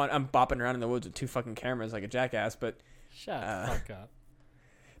 So I'm bopping around in the woods with 2 fucking cameras like a jackass. But shut the fuck up.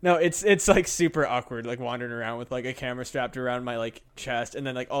 No, it's like super awkward, like wandering around with like a camera strapped around my like chest, and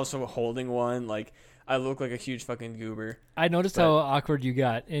then like also holding one. Like I look like a huge fucking goober. I noticed how awkward you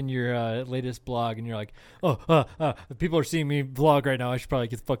got in your latest blog, and you're like, oh, people are seeing me vlog right now. I should probably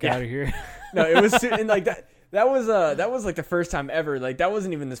get the fuck out of here. No, it was and like that. That was like the first time ever. Like that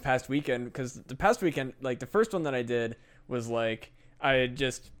wasn't even this past weekend, because the past weekend, like the first one that I did was like I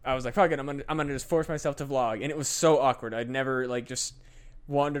was like, fuck it, I'm gonna just force myself to vlog, and it was so awkward. I'd never like just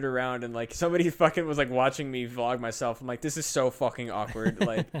wandered around and like somebody fucking was like watching me vlog myself. I'm like, this is so fucking awkward.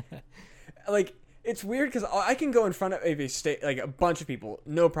 Like it's weird because I can go in front of a state like a bunch of people,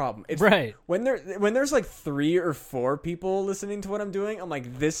 no problem. It's Right. when there's like 3 or 4 people listening to what I'm doing, I'm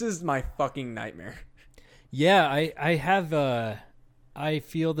like, this is my fucking nightmare. Yeah, I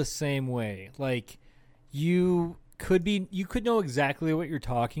feel the same way. Like you could know exactly what you're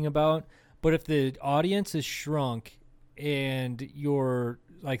talking about, but if the audience is shrunk and you're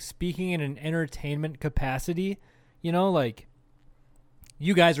like speaking in an entertainment capacity, like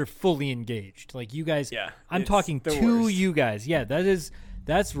you guys are fully engaged. Like you guys, I'm talking to worst. you guys. Yeah,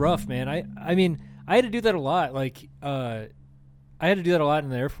 that's rough, man. I mean, I had to do that a lot. Like, I had to do that a lot in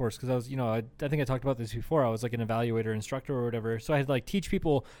the Air Force because I was, I think I talked about this before. I was like an evaluator, instructor, or whatever. So I had to like teach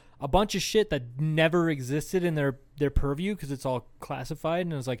people a bunch of shit that never existed in their purview because it's all classified.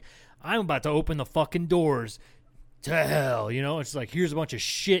 And it was like, I'm about to open the fucking doors to hell. It's like, here's a bunch of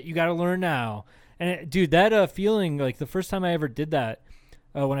shit you got to learn now. And dude, that feeling, like the first time I ever did that,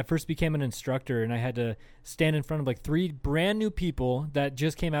 when I first became an instructor and I had to stand in front of like 3 brand new people that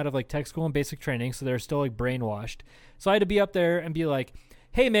just came out of like tech school and basic training. So they're still like brainwashed. So I had to be up there and be like,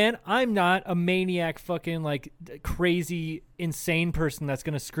 hey man, I'm not a maniac fucking like crazy insane person that's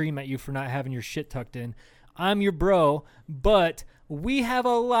going to scream at you for not having your shit tucked in. I'm your bro, but we have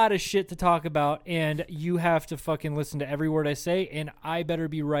a lot of shit to talk about and you have to fucking listen to every word I say and I better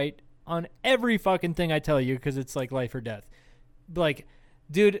be right on every fucking thing I tell you because it's like life or death. Like,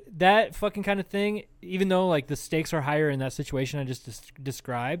 dude, that fucking kind of thing, even though like the stakes are higher in that situation I just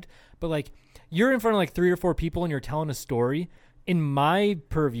described, but like you're in front of like 3 or 4 people and you're telling a story. In my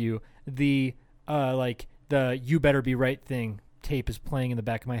purview, the you better be right thing tape is playing in the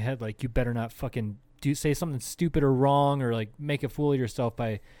back of my head. Like you better not fucking say something stupid or wrong or like make a fool of yourself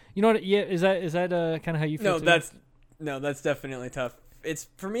by, what? Yeah, is that kind of how you feel? That's definitely tough. It's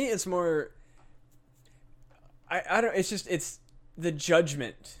for me. It's more. I don't. It's the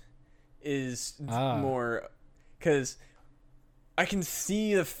judgment is more because I can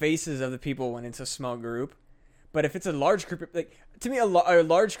see the faces of the people when it's a small group, but if it's a large group, like to me, a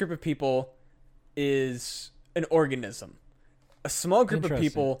large group of people is an organism. A small group of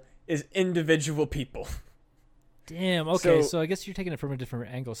people is individual people. Damn. Okay, so I guess you're taking it from a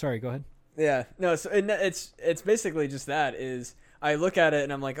different angle. Sorry, go ahead. Yeah. No. So it's basically just that. Is I look at it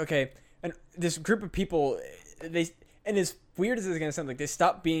and I'm like, okay, and this group of people, and as weird as it's gonna sound, like they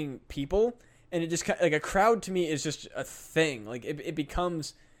stop being people, and it just like a crowd to me is just a thing. Like it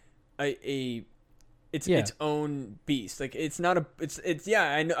becomes its own beast. Like it's not a it's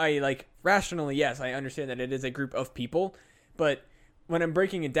I like rationally yes I understand that it is a group of people, but when I'm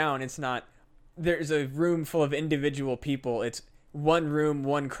breaking it down, it's not. There's a room full of individual people. It's one room,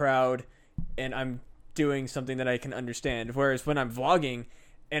 one crowd, and I'm doing something that I can understand. Whereas when I'm vlogging,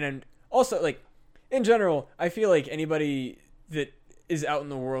 and also like. In general, I feel like anybody that is out in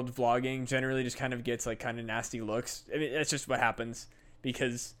the world vlogging generally just kind of gets like kind of nasty looks. I mean, that's just what happens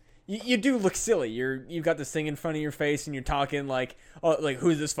because you do look silly. You've got this thing in front of your face and you're talking like, oh, like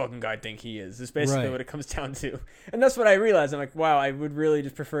who's this fucking guy think he is? That's basically what it comes down to. And that's what I realized. I'm like, wow, I would really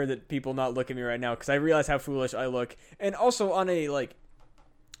just prefer that people not look at me right now because I realize how foolish I look. And also on a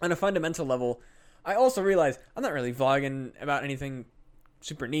fundamental level, I also realize I'm not really vlogging about anything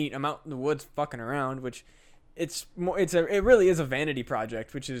super neat. I'm out in the woods fucking around, which it really is a vanity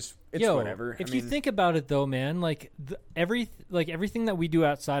project, which is whatever. If you think about it though, man, like everything that we do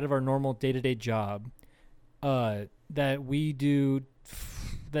outside of our normal day-to-day job, that we do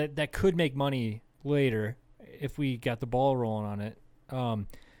that could make money later if we got the ball rolling on it.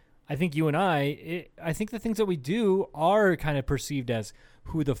 I think you and I think the things that we do are kind of perceived as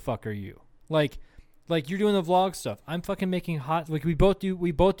who the fuck are you? Like you're doing the vlog stuff. I'm fucking making hot. Like we both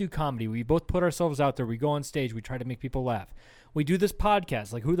do comedy. We both put ourselves out there. We go on stage. We try to make people laugh. We do this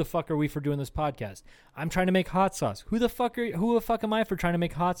podcast. Like who the fuck are we for doing this podcast? I'm trying to make hot sauce. Who the fuck am I for trying to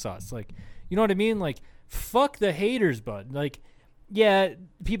make hot sauce? Like, you know what I mean? Like fuck the haters, bud. Like, yeah,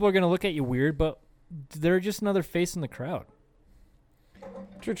 people are going to look at you weird, but they're just another face in the crowd.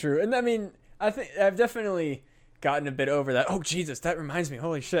 True. And I mean, I think I've definitely gotten a bit over that. Oh Jesus, that reminds me.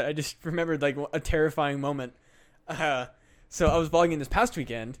 Holy shit, I just remembered like a terrifying moment. So I was vlogging this past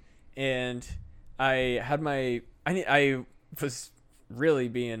weekend, and I was really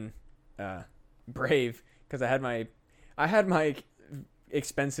being brave because I had my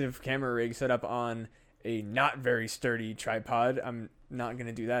expensive camera rig set up on a not very sturdy tripod. I'm not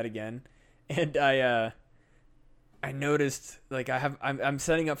gonna do that again. And I noticed like I'm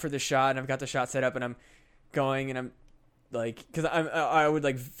setting up for the shot, and I've got the shot set up, and I'm going, and I'm like, because I would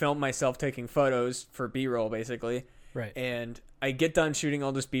like film myself taking photos for B-roll basically, right? And I get done shooting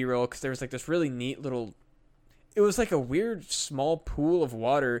all this B-roll because there was like this really neat little, it was like a weird small pool of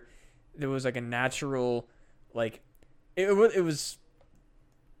water there was like a natural, like it was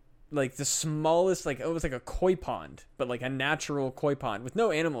like the smallest, like it was like a koi pond, but like a natural koi pond with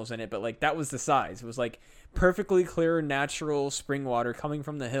no animals in it, but like that was the size. It was like perfectly clear, natural spring water coming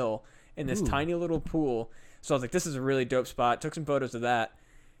from the hill in this tiny little pool. So I was like, this is a really dope spot. Took some photos of that.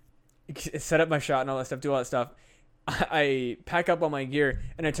 Set up my shot and all that stuff, do all that stuff. I pack up all my gear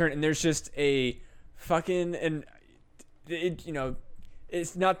and I turn and there's just a fucking, and it, you know,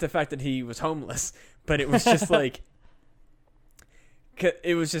 it's not the fact that he was homeless, but it was just like,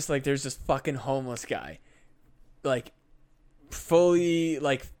 there's this fucking homeless guy, like fully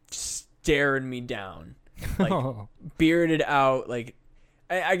like staring me down, like bearded out, like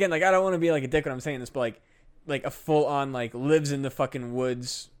again, like I don't want to be like a dick when I'm saying this, but like a full on like lives in the fucking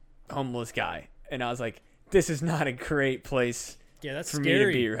woods homeless guy. And I was like, this is not a great place that's for scary.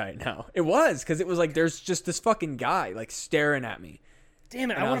 me to be right now. It was, because it was like there's just this fucking guy like staring at me. Damn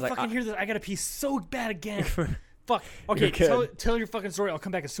it, and I want to was fucking like, hear this. I gotta pee so bad again. Fuck. Okay, tell your fucking story. I'll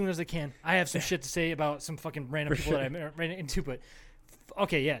come back as soon as I can. I have some shit to say about some fucking random people that I ran into, but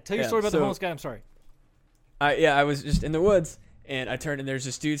okay, yeah. Tell your story about the homeless guy. I'm sorry. I was just in the woods and I turned and there's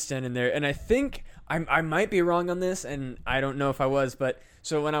this dude standing there, and I think I might be wrong on this, and I don't know if I was, but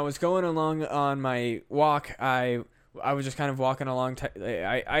so when I was going along on my walk, I was just kind of walking along.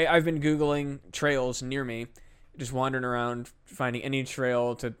 I've been Googling trails near me, just wandering around, finding any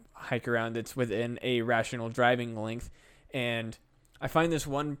trail to hike around that's within a rational driving length. And I find this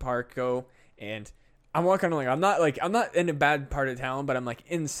one park, and I'm walking along. I'm not in a bad part of town, but I'm like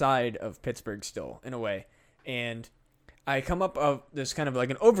inside of Pittsburgh still in a way. And I come up of this kind of like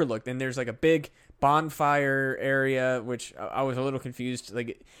an overlook, and there's like a big bonfire area, which I was a little confused.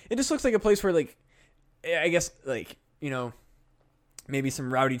 Like it just looks like a place where, like, I guess, like, you know, maybe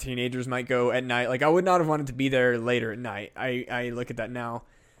some rowdy teenagers might go at night. Like I would not have wanted to be there later at night. I look at that now,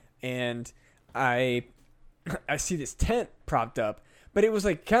 and I see this tent propped up, but it was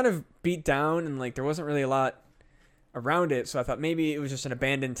like kind of beat down, and like there wasn't really a lot around it. So I thought maybe it was just an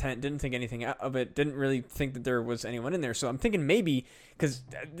abandoned tent. Didn't think anything of it. Didn't really think that there was anyone in there. So I'm thinking maybe, because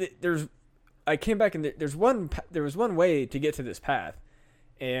I came back and there was one way to get to this path,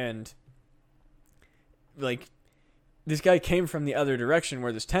 and like this guy came from the other direction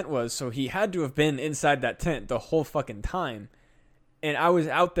where this tent was, so he had to have been inside that tent the whole fucking time. And I was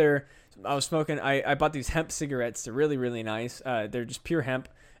out there, I was smoking. I bought these hemp cigarettes. They're really, really nice. They're just pure hemp,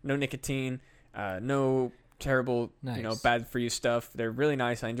 no nicotine, no terrible, bad for you stuff. They're really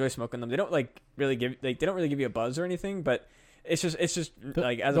nice. I enjoy smoking them. They don't really give you a buzz or anything, but it's just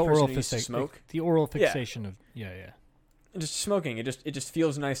like, as a person who used to smoke, like the oral fixation of just smoking. It just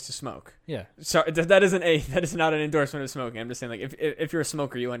feels nice to smoke. Yeah. So that is not an endorsement of smoking. I'm just saying, like, if you're a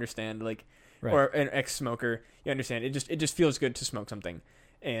smoker, you understand, like, right. Or an ex-smoker, you understand. It just feels good to smoke something.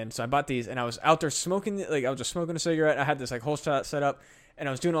 And so I bought these, and I was out there smoking. Like, I was just smoking a cigarette. I had this like whole shot set up, and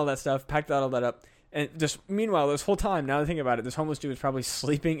I was doing all that stuff, packed all that up. And just meanwhile, this whole time, now that I think about it, this homeless dude was probably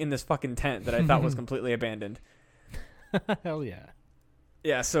sleeping in this fucking tent that I thought was completely abandoned. Hell yeah.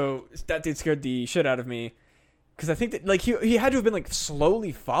 Yeah. So that dude scared the shit out of me. Because I think that, like, he had to have been, like,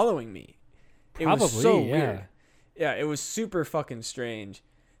 slowly following me. It was so weird. Yeah, it was super fucking strange.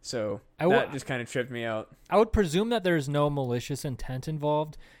 So that just kind of tripped me out. I would presume that there's no malicious intent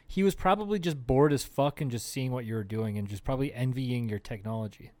involved. He was probably just bored as fuck and just seeing what you were doing and just probably envying your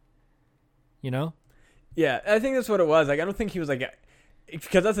technology. You know? Yeah, I think that's what it was. Like, I don't think he was, like...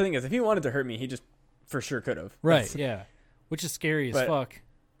 Because that's the thing is, if he wanted to hurt me, he just for sure could have. Right, yeah. Which is scary as fuck.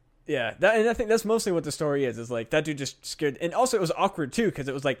 Yeah, and I think that's mostly what the story is like, that dude just scared. And also it was awkward too, because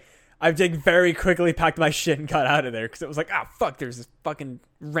it was like, I very quickly packed my shit and got out of there, because it was like, fuck, there's this fucking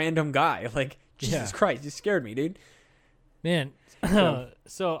random guy. Like, Jesus Christ, you scared me, dude. Man,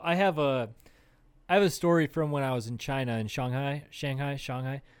 so I have a story from when I was in China, in Shanghai.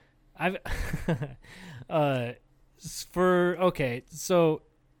 So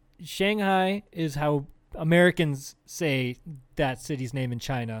Shanghai is how Americans say that city's name in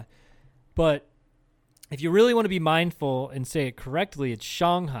China, but if you really want to be mindful and say it correctly, it's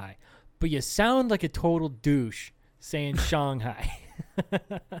Shanghai, but you sound like a total douche saying Shanghai.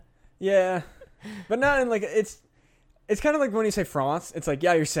 Yeah, but not in like, it's kind of like when you say France, it's like,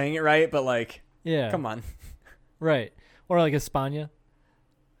 yeah, you're saying it right, but like, yeah, come on. Right. Or like España,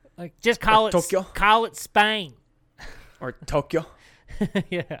 like, just call it Tokyo, call it Spain, or Tokyo.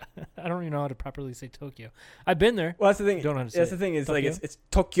 Yeah, I don't even know how to properly say Tokyo. I've been there. Well, that's the thing. Don't know how to say that's the thing is, Tokyo? Like, it's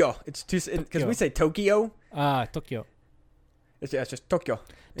Tokyo. It's too, because we say Tokyo. Tokyo. It's just Tokyo.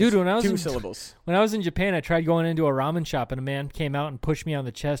 Dude, when I was two syllables. When I was in Japan, I tried going into a ramen shop, and a man came out and pushed me on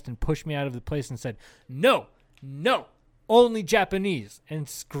the chest and pushed me out of the place and said, "No, only Japanese, and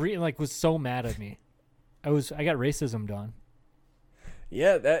like was so mad at me. I got racism done.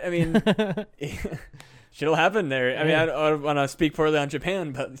 Yeah, I mean, shit'll happen there. I mean, I don't want to speak poorly on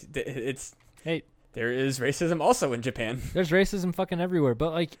Japan, but there is racism also in Japan. There's racism fucking everywhere,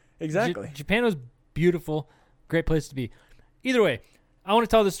 but like exactly, Japan was beautiful, great place to be. Either way, I want to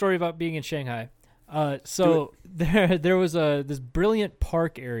tell the story about being in Shanghai. So there was this brilliant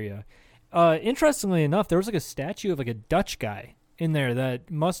park area. Interestingly enough, there was like a statue of like a Dutch guy in there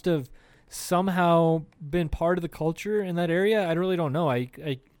that must have somehow been part of the culture in that area. I really don't know. I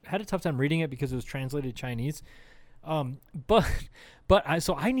had a tough time reading it because it was translated Chinese. So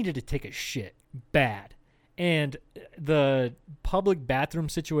I needed to take a shit bad. And the public bathroom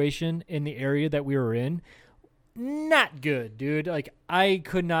situation in the area that we were in, not good, dude. Like, I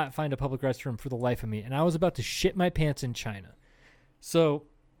could not find a public restroom for the life of me, and I was about to shit my pants in China. So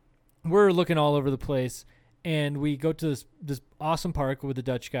we're looking all over the place, and we go to this awesome park with the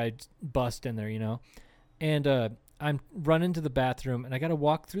Dutch guy bust in there, you know. And I'm running to the bathroom, and I got to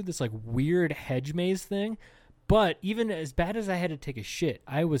walk through this like weird hedge maze thing. But even as bad as I had to take a shit,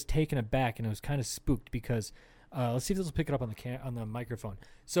 I was taken aback, and I was kind of spooked because let's see if this will pick it up on the microphone.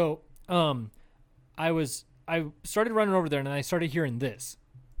 So I started running over there, and I started hearing this.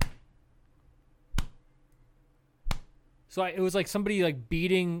 So it was like somebody like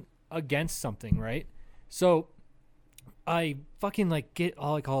beating against something, right? So I fucking like get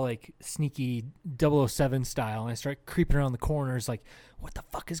all like sneaky 007 style, and I start creeping around the corners like, what the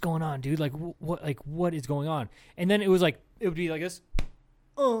fuck is going on, dude? Like what is going on? And then it would be like this.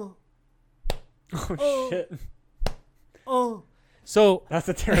 Oh shit. Oh. So that's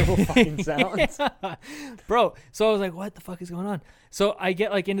a terrible fucking sound. Yeah. Bro, so I was like, what the fuck is going on? So I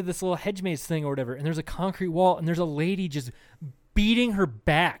get like into this little hedge maze thing or whatever, and there's a concrete wall, and there's a lady just beating her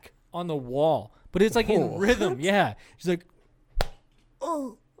back on the wall. But it's like in rhythm. Yeah. She's like,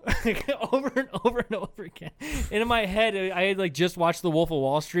 oh, over and over and over again. And in my head, I had like just watched The Wolf of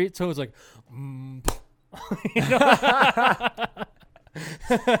Wall Street. So it was like, you know?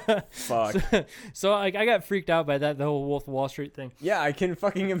 Fuck. So I got freaked out by the whole Wolf of Wall Street thing. Yeah, I can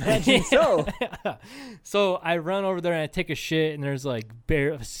fucking imagine so. So I run over there and I take a shit, and there's like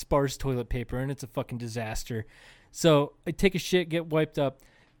bare sparse toilet paper, and it's a fucking disaster. So I take a shit, get wiped up,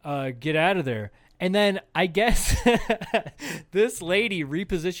 get out of there. And then I guess this lady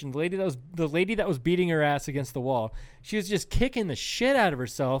repositioned, the lady that was beating her ass against the wall. She was just kicking the shit out of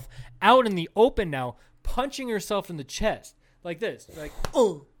herself out in the open now, punching herself in the chest like this, like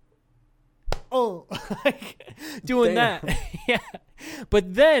like doing Damn. that. Yeah.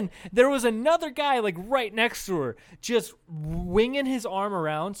 But then there was another guy like right next to her, just winging his arm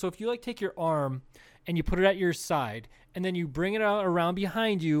around. So if you like take your arm and you put it at your side, and then you bring it out around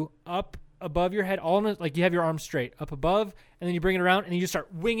behind you, up above your head, like you have your arm straight up above, and then you bring it around and you just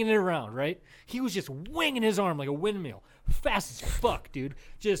start winging it around, right? He was just winging his arm like a windmill, fast as fuck, dude.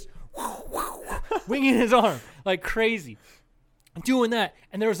 Just winging his arm like crazy, doing that.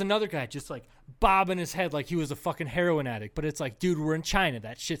 And there was another guy just like bobbing his head like he was a fucking heroin addict. But it's like, dude, we're in China.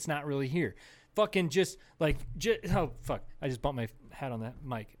 That shit's not really here. Fucking just oh fuck! I just bumped my hat on that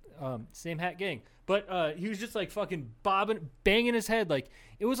mic. Same hat gang. But he was just like fucking banging his head. Like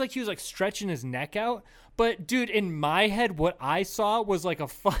it was like he was like stretching his neck out. But dude, in my head, what I saw was like a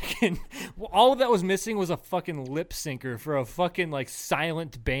fucking, all that was missing was a fucking lip syncer for a fucking like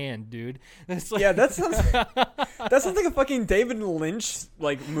silent band, dude. It's like, yeah, that sounds like a fucking David Lynch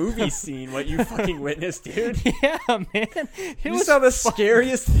like movie scene. What you fucking witnessed, dude? Yeah, man. You saw the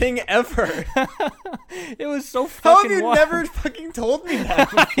scariest thing ever. It was so fucking. How have you wild. never fucking told me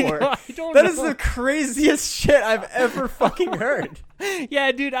that before? I don't That know. is the craziest shit I've ever fucking heard.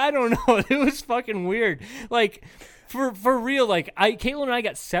 Yeah, dude, I don't know. It was fucking weird. Like, for real, like, Caitlin and I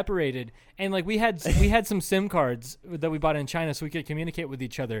got separated, and like we had some SIM cards that we bought in China so we could communicate with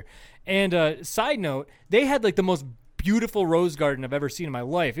each other. And side note, they had like the most beautiful rose garden I've ever seen in my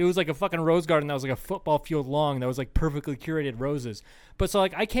life. It was like a fucking rose garden that was like a football field long that was like perfectly curated roses. But so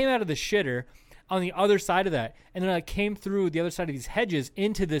like I came out of the shitter on the other side of that, and then I came through the other side of these hedges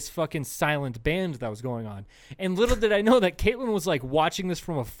into this fucking silent band that was going on. And little did I know that Caitlin was like watching this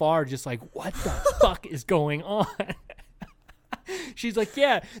from afar, just like, what the fuck is going on? She's like,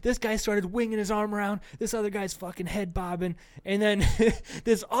 yeah, this guy started winging his arm around, this other guy's fucking head bobbing, and then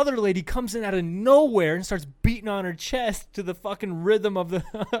this other lady comes in out of nowhere and starts beating on her chest to the fucking rhythm of the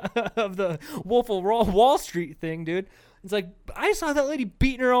of the Wolf of Wall Street thing, dude. It's like, I saw that lady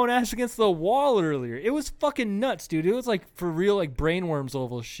beating her own ass against the wall earlier. It was fucking nuts, dude. It was like for real, like brainworms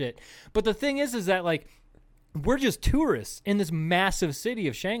level shit. But the thing is that like we're just tourists in this massive city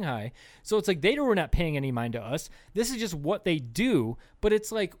of Shanghai. So it's like they were not paying any mind to us. This is just what they do. But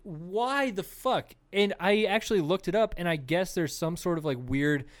it's like, why the fuck? And I actually looked it up, and I guess there's some sort of like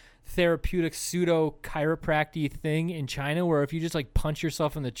weird therapeutic pseudo chiropractic thing in China where if you just like punch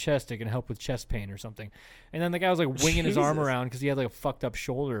yourself in the chest, it can help with chest pain or something. And then the guy was like winging his arm around because he had like a fucked up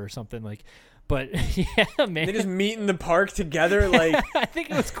shoulder or something. Like, but yeah, man. They just meet in the park together. Like, I think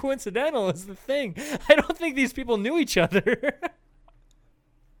it was coincidental is the thing. I don't think these people knew each other.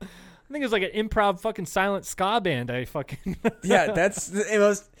 I think it was like an improv fucking silent ska band. Yeah,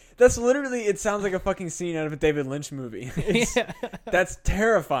 that's literally, it sounds like a fucking scene out of a David Lynch movie. Yeah. That's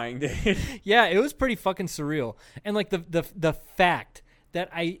terrifying, dude. Yeah, it was pretty fucking surreal. And like the fact that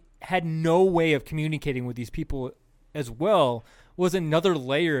I had no way of communicating with these people as well was another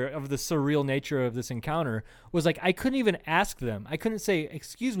layer of the surreal nature of this encounter. Was like I couldn't even ask them. I couldn't say,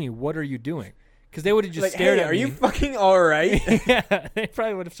 "Excuse me, what are you doing?" Because they would have just like, stared hey, at me. Are you fucking all right? Yeah, they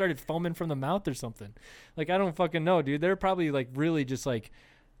probably would have started foaming from the mouth or something. Like, I don't fucking know, dude. They're probably like really just like,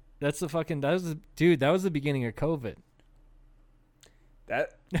 that was the beginning of COVID. Wow.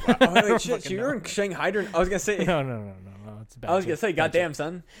 Oh, wait, shit. So you were in Shanghai during, I was going to say. No. It's a bad I was going to joke. say, goddamn,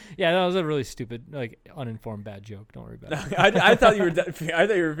 son. Yeah, that was a really stupid, like, uninformed bad joke. Don't worry about it. I thought you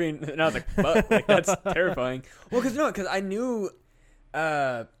were being, and I was like, fuck, like, that's terrifying. Well, because I knew,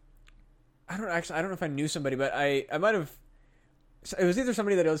 I don't know if I knew somebody, but I might have, it was either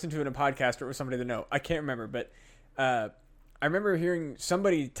somebody that I listened to in a podcast or it was somebody that know. I can't remember, but I remember hearing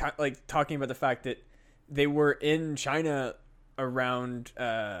somebody talking about the fact that they were in China around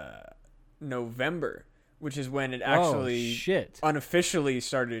November, which is when it actually unofficially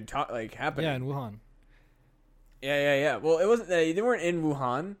started happening. Yeah, in Wuhan. Yeah. Well, it wasn't. They weren't in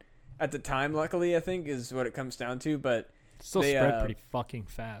Wuhan at the time. Luckily, I think is what it comes down to. But it still spread pretty fucking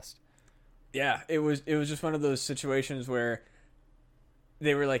fast. Yeah, it was just one of those situations where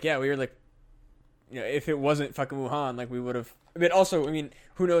they were like, yeah, we were like, if it wasn't fucking Wuhan, like we would have. But also, I mean,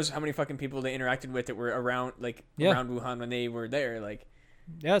 who knows how many fucking people they interacted with that were around around Wuhan when they were there, like.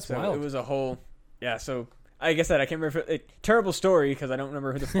 Yeah, it's wild. It was a whole. Yeah, so I guess that I can't remember. Terrible story because I don't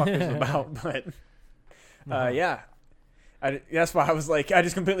remember who the fuck it was about, but yeah, that's why I was like, I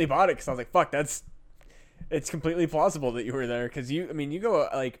just completely bought it because I was like, fuck, it's completely plausible that you were there because you go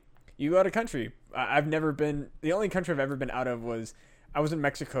out of country. I've never been. The only country I've ever been out of was I was in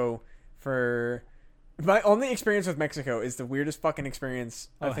Mexico for. My only experience with Mexico is the weirdest fucking experience.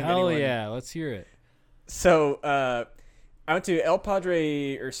 I think hell yeah, let's hear it. So I went to El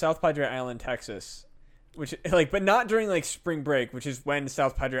Padre or South Padre Island, Texas, which but not during like spring break, which is when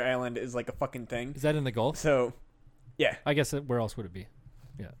South Padre Island is like a fucking thing. Is that in the Gulf? So, yeah. I guess where else would it be?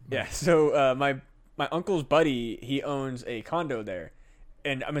 Yeah. Yeah. So my uncle's buddy, he owns a condo there,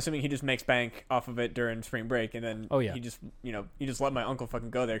 and I'm assuming he just makes bank off of it during spring break, and then he just let my uncle fucking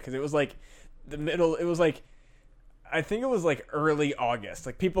go there because it was like the middle. It was like. I think it was like early August.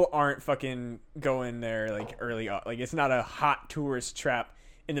 Like people aren't fucking going there like early. Like it's not a hot tourist trap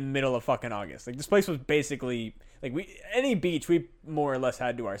in the middle of fucking August. Like this place was basically like any beach we more or less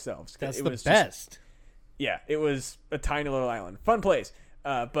had to ourselves. That's it the was best. It was a tiny little island, fun place.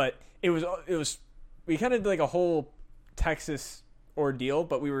 But it was we kind of did like a whole Texas ordeal,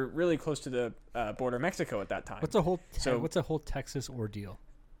 but we were really close to the border of Mexico at that time. What's a whole Texas ordeal?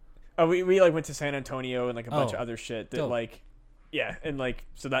 Oh, we like went to San Antonio and like a bunch of other shit that dope. And like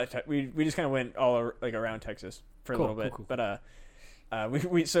so that we just kind of went all like around Texas for a little bit. Cool. But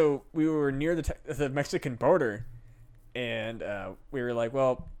we were near the Mexican border, and we were like,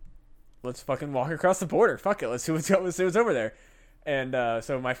 well, let's fucking walk across the border. Fuck it, let's see what's over there. And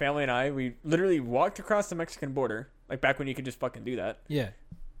so my family and we literally walked across the Mexican border, like back when you could just fucking do that. Yeah.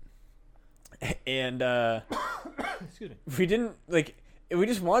 And excuse me. We didn't like. We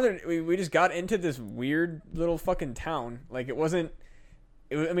just wandered. We just got into this weird little fucking town. Like it wasn't.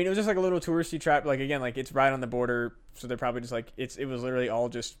 It was just like a little touristy trap. Like again, like it's right on the border, so they're probably just like it was literally all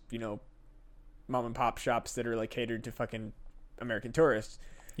just mom and pop shops that are like catered to fucking American tourists.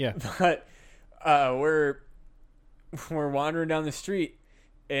 Yeah. But we're wandering down the street,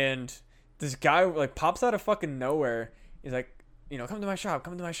 and this guy like pops out of fucking nowhere. He's like, come to my shop,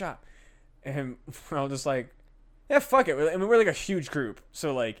 and we're all just like. Yeah, fuck it. I mean, we're like a huge group,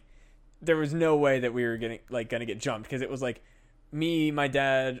 so like, there was no way that we were gonna get jumped because it was like me, my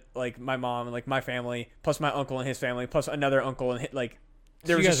dad, like my mom, and like my family, plus my uncle and his family, plus another uncle and like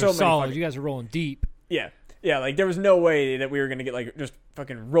there was just so many. Solid. You guys are rolling deep. Yeah, like there was no way that we were gonna get like just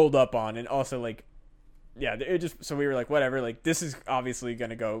fucking rolled up on, and also like, yeah, it just so we were like whatever, like this is obviously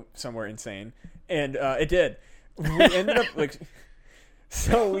gonna go somewhere insane, and it did. We ended up like,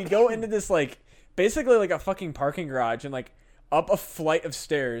 so we go into this like. basically like a fucking parking garage and like up a flight of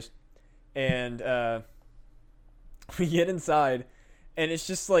stairs, and we get inside, and it's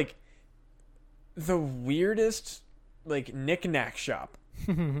just like the weirdest like knick-knack shop.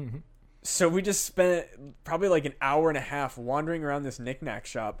 So we just spent probably like an hour and a half wandering around this knick-knack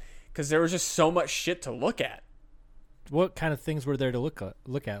shop because there was just so much shit to look at. What kind of things were there to look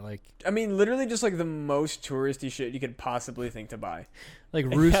at? Like, I mean, literally just like the most touristy shit you could possibly think to buy. Like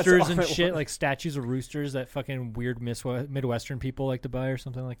roosters and shit, like statues of roosters that fucking weird Midwestern people like to buy or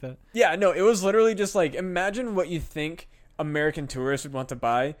something like that. Yeah, no, it was literally just like, imagine what you think American tourists would want to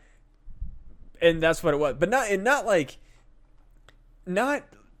buy, and that's what it was. But not like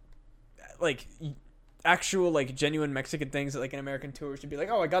actual like genuine Mexican things that like an American tourist would be like,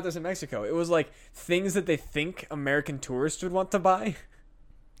 oh, I got this in Mexico. It was like things that they think American tourists would want to buy.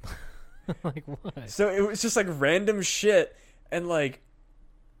 Like what? So it was just like random shit, and like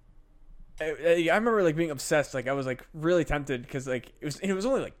I remember like being obsessed. Like I was like really tempted because like it was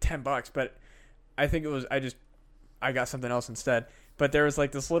only like $10, but I think it was I got something else instead. But there was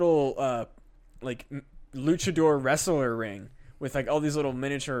like this little like luchador wrestler ring with like all these little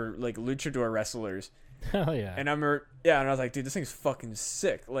miniature like luchador wrestlers. Hell yeah. And I remember, and I was like, dude, this thing's fucking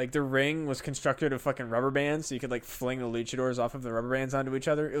sick. Like the ring was constructed of fucking rubber bands, so you could like fling the luchadors off of the rubber bands onto each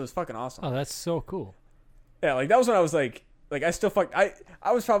other. It was fucking awesome. Oh, that's so cool. Yeah, like that was when I was like I still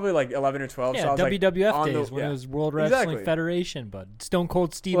I was probably like 11 or 12. Yeah, so I was WWF like, days when it was World Wrestling Federation, bud. Stone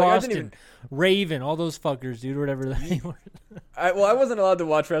Cold Steve Austin, Raven, all those fuckers, dude, whatever they were. I wasn't allowed to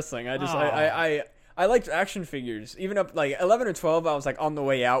watch wrestling. I liked action figures. Even up like 11 or 12, I was like on the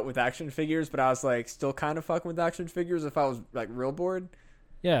way out with action figures, but I was like still kind of fucking with action figures if I was like real bored.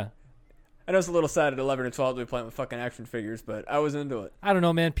 Yeah. I know it's a little sad at 11 or 12 to be playing with fucking action figures, but I was into it. I don't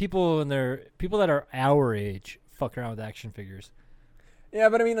know, man. People that are our age fuck around with action figures. Yeah,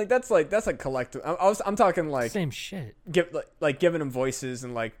 but I mean, like that's collective. I'm talking like same shit. Like giving them voices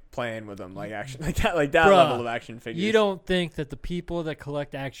and like playing with them, like action, like that Bruh, level of action figures. You don't think that the people that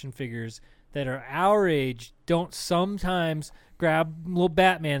collect action figures that are our age don't sometimes grab little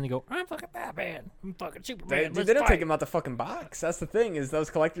Batman and go, I'm fucking Batman, I'm fucking Superman. They don't take him out the fucking box. That's the thing, is those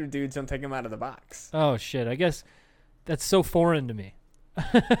collector dudes don't take him out of the box. Oh shit! I guess that's so foreign to me.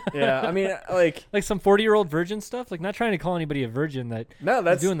 Yeah, I mean, like some 40-year-old virgin stuff. Like, not trying to call anybody a virgin that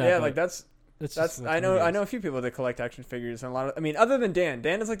that's doing that. Yeah, like that's I know hilarious. A few people that collect action figures, and a lot of, I mean, other than Dan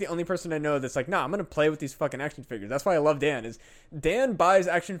is like the only person I know that's like, nah, I'm gonna play with these fucking action figures. That's why I love Dan. Is Dan buys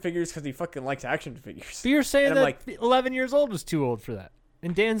action figures because he fucking likes action figures. But you're saying that like, 11 years old was too old for that,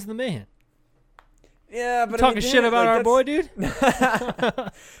 and Dan's the man. Yeah, but talking shit about our boy, dude.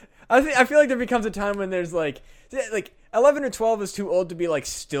 I feel like there becomes a time when there's like 11 or 12 is too old to be like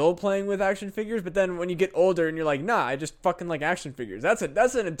still playing with action figures, but then when you get older and you're like, nah, I just fucking like action figures. That's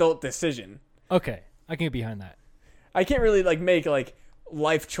an adult decision. Okay, I can get behind that. I can't really like make like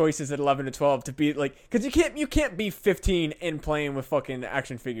life choices at 11 to 12 to be like, because you can't be 15 and playing with fucking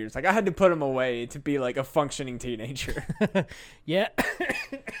action figures. Like I had to put them away to be like a functioning teenager. Yeah.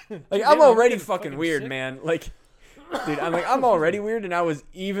 Like I'm already fucking weird, man. Like, dude, I'm already weird, and I was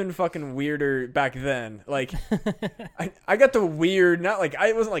even fucking weirder back then. Like, I got the weird, not like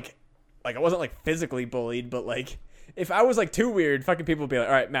I wasn't like I wasn't like physically bullied, but like if I was like too weird, fucking people would be like,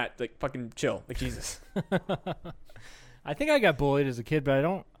 all right, Matt, like fucking chill, like Jesus. I think I got bullied as a kid, but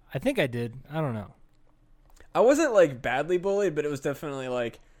I think I did. I don't know. I wasn't like badly bullied, but it was definitely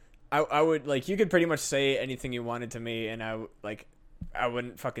like I would like, you could pretty much say anything you wanted to me, and I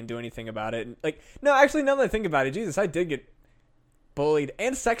wouldn't fucking do anything about it. And like, no, actually, now that I think about it, Jesus, I did get bullied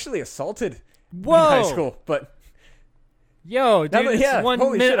and sexually assaulted in high school. But yo, dude, it's yeah, 1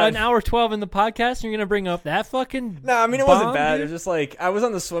 minute, shit, an hour 12 in the podcast, and you're gonna bring up that fucking? No, I mean, it wasn't bomb, bad. dude? It was just like I was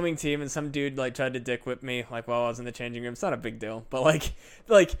on the swimming team, and some dude like tried to dick whip me like while I was in the changing room. It's not a big deal, but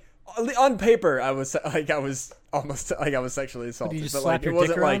like on paper, I was almost like I was sexually assaulted. Did you just but slap like your it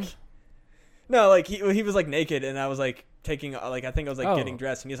wasn't dick around? like. No, like he was like naked, and I was like taking like, I think I was like getting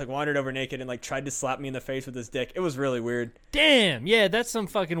dressed, and he's like wandered over naked and like tried to slap me in the face with his dick. It was really weird. Damn, yeah, that's some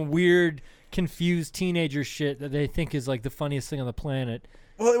fucking weird, confused teenager shit that they think is like the funniest thing on the planet.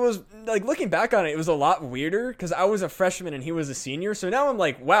 Well, it was like, looking back on it, it was a lot weirder because I was a freshman and he was a senior. So now I'm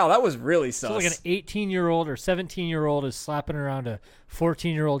like, wow, that was really sus. So like an 18-year-old or 17-year-old is slapping around a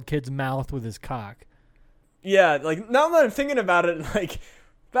 14-year-old kid's mouth with his cock. Yeah, like now that I'm thinking about it, like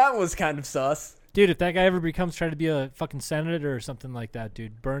that was kind of sus. Dude, if that guy ever becomes trying to be a fucking senator or something like that,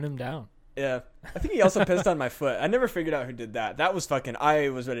 dude, burn him down. Yeah. I think he also pissed on my foot. I never figured out who did that. That was fucking, I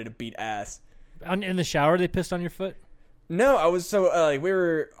was ready to beat ass. In the shower, they pissed on your foot? No, I was so like we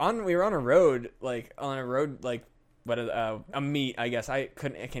were on a road like a meet, I guess. I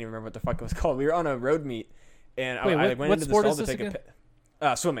can't even remember what the fuck it was called. We were on a road meet, and Wait, I went into the stall to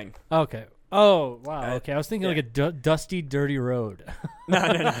take swimming. Okay. Oh, wow. Okay. I was thinking like a dusty, dirty road.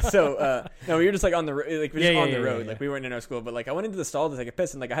 No. So, no, we were just like on the like we were just on the road. Yeah. Like we weren't in our school, but like I went into the stall to take a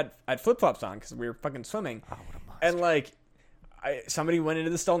piss, and like I had flip flops on because we were fucking swimming. Oh, what a monster. And like, somebody went into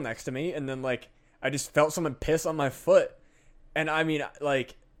the stall next to me, and then like I just felt someone piss on my foot, and I mean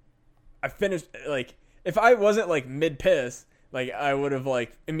like, I finished like if I wasn't like mid piss. Like I would have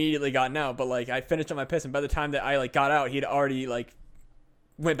like immediately gotten out, but like I finished on my piss, and by the time that I like got out, he'd already like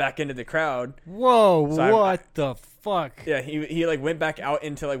went back into the crowd. Whoa! So what the fuck? Yeah, he like went back out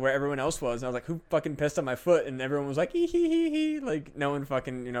into like where everyone else was, and I was like, "Who fucking pissed on my foot?" And everyone was like, "Hee." Like no one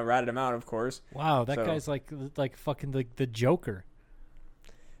fucking ratted him out, of course. Wow, that guy's like fucking the Joker.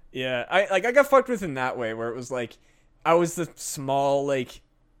 Yeah, I got fucked with in that way where it was like I was the small like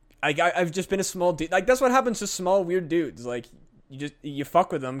I've just been a small dude. Like that's what happens to small weird dudes. Like you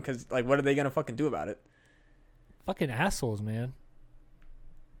fuck with them because like what are they gonna fucking do about it? Fucking assholes, man.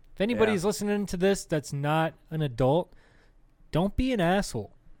 If anybody's listening to this that's not an adult, don't be an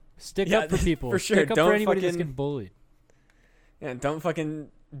asshole. Stick up for people. For sure. Stick up for anybody that's getting bullied. Yeah, don't fucking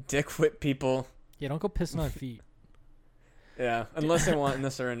dick whip people. Yeah, don't go pissing on feet. Yeah, unless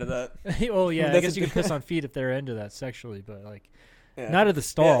they're into that. Oh yeah, I guess you can piss on feet if they're into that sexually, but like not at the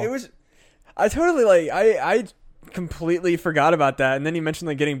stall. Yeah, it was. I totally like I completely forgot about that, and then he mentioned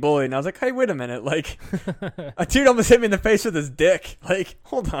like getting bullied, and I was like, hey, wait a minute, like a dude almost hit me in the face with his dick. Like,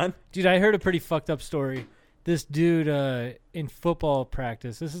 hold on, dude. I heard a pretty fucked up story. This dude in football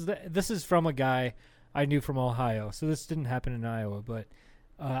practice. This is from a guy I knew from Ohio, so this didn't happen in Iowa, but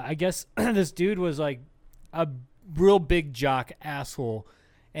I guess this dude was like a real big jock asshole,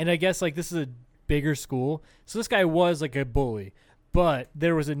 and I guess like this is a bigger school, so this guy was like a bully. But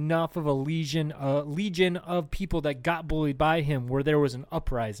there was enough of a legion of people that got bullied by him where there was an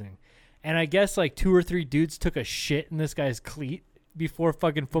uprising. And I guess like 2 or 3 dudes took a shit in this guy's cleat before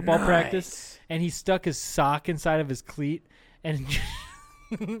fucking football practice. And he stuck his sock inside of his cleat and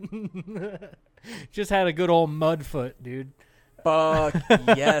just had a good old mud foot, dude. Fuck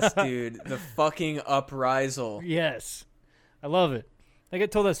yes, dude. The fucking uprisal. Yes. I love it. I get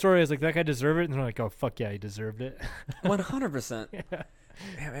told that story. I was like, that guy deserved it. And they're like, oh, fuck yeah, he deserved it. 100%.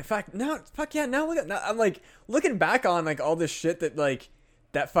 Yeah. In fact, now I'm like looking back on like all this shit that like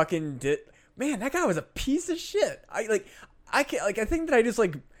that fucking did. Man, that guy was a piece of shit. I think that I just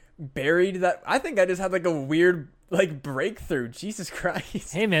like buried that. I think I just had like a weird like breakthrough. Jesus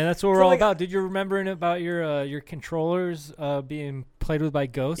Christ. Hey man, that's what we're all about. Did you remembering about your controllers being played with by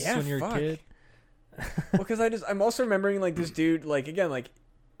ghosts when you were a kid? Well, because I'm also remembering like this dude, like again, like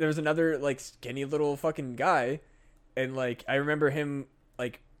there was another like skinny little fucking guy, and like I remember him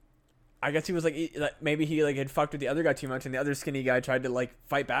like, I guess he was like maybe he like had fucked with the other guy too much, and the other skinny guy tried to like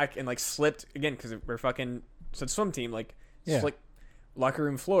fight back and like slipped again because we're fucking swim team like slick locker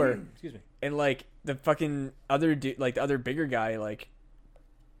room floor. Excuse me. And like the fucking other dude, like the other bigger guy, like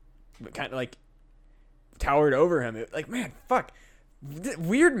kind of like towered over him. Like man, fuck.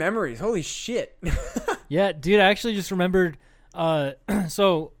 Weird memories. Holy shit. Yeah, dude, I actually just remembered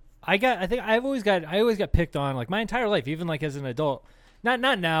so I always got picked on like my entire life, even like as an adult. Not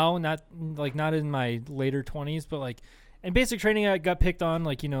now, not in my later 20s, but like in basic training I got picked on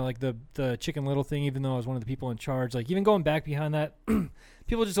like, like the Chicken Little thing, even though I was one of the people in charge. Like even going back behind that,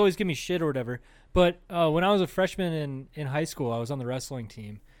 people just always give me shit or whatever. But when I was a freshman in high school, I was on the wrestling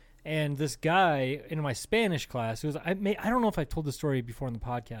team. And this guy in my Spanish class, I don't know if I told the story before in the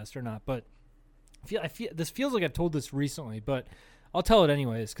podcast or not, but I feel this feels like I've told this recently, but I'll tell it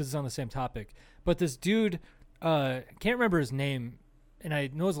anyways because it's on the same topic. But this dude, can't remember his name, and I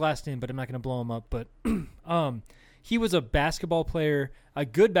know his last name, but I'm not going to blow him up. But he was a basketball player, a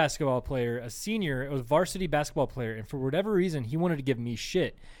good basketball player, a senior, a varsity basketball player, and for whatever reason, he wanted to give me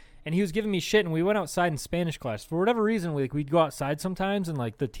shit. And he was giving me shit, and we went outside in Spanish class. For whatever reason, we'd go outside sometimes, and,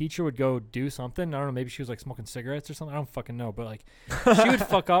 like, the teacher would go do something. I don't know, maybe she was, like, smoking cigarettes or something. I don't fucking know. But, like, she would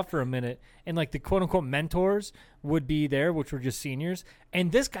fuck off for a minute, and, like, the quote-unquote mentors would be there, which were just seniors.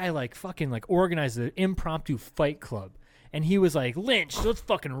 And this guy, like, fucking, like, organized an impromptu fight club. And he was like, Lynch, let's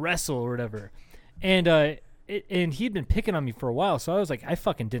fucking wrestle or whatever. And he'd been picking on me for a while, so I was like, I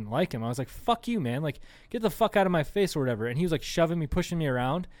fucking didn't like him. I was like, fuck you, man. Like, get the fuck out of my face or whatever. And he was, like, shoving me, pushing me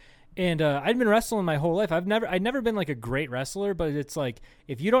around. And I'd been wrestling my whole life. I'd never been like a great wrestler, but it's like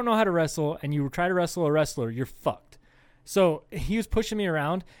if you don't know how to wrestle and you try to wrestle a wrestler, you're fucked. So he was pushing me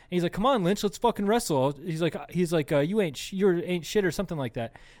around, and he's like, "Come on, Lynch, let's fucking wrestle." He's like, "You ain't shit" or something like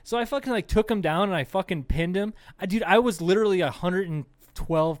that. So I fucking like took him down and I fucking pinned him. Dude, I was literally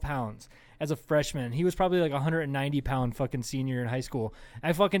 112 pounds, as a freshman. He was probably like 190-pound fucking senior in high school.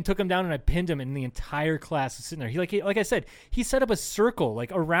 I fucking took him down and I pinned him, and the entire class was sitting there. Like I said, he set up a circle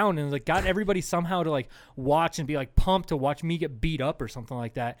like around and like got everybody somehow to like watch and be like pumped to watch me get beat up or something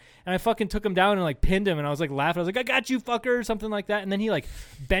like that. And I fucking took him down and like pinned him, and I was like laughing. I was like, I got you, fucker, or something like that. And then he like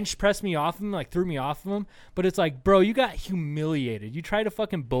bench pressed me off him, like threw me off of him. But it's like, bro, you got humiliated. You try to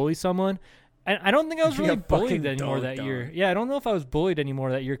fucking bully someone. And I don't think I was really bullied anymore that year. Yeah, I don't know if I was bullied anymore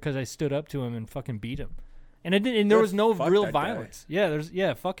that year because I stood up to him and fucking beat him. And there was no real violence. Guy.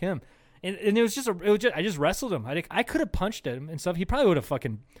 Yeah, fuck him. And it was just I just wrestled him. I could have punched him and stuff. He probably would have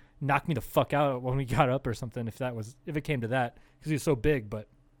fucking knocked me the fuck out when we got up or something if it came to that, because he was so big. But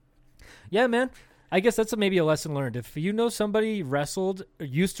yeah, man, I guess that's maybe a lesson learned. If you know somebody wrestled or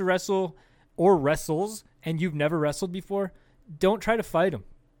used to wrestle or wrestles and you've never wrestled before, don't try to fight them,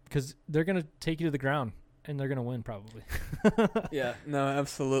 because they're going to take you to the ground and they're going to win probably. Yeah, no,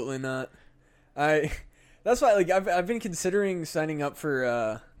 absolutely not. That's why like I've been considering signing up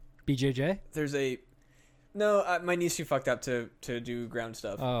for BJJ? There's my knee's too fucked up to do ground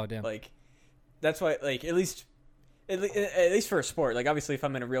stuff. Oh, damn. Like that's why like at least for a sport, like obviously if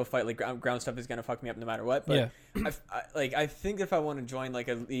I'm in a real fight, like ground stuff is going to fuck me up no matter what, but yeah. I think if I want to join like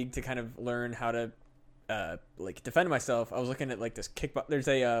a league to kind of learn how to like defend myself, I was looking at like this kickbox. There's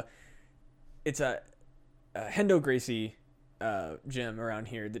it's a Hendo Gracie gym around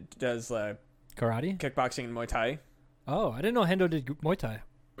here that does karate, kickboxing, and Muay Thai. Oh, I didn't know Hendo did Muay Thai.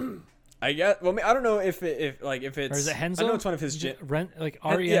 I guess. Well, I don't know if it's. Or is it Henzo? I know it's one of his gym. Like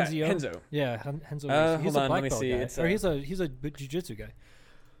Renzo. Yeah, Henzo. Yeah, Henzo. Hold on, let me see. Guy. Or he's a jiu-jitsu guy.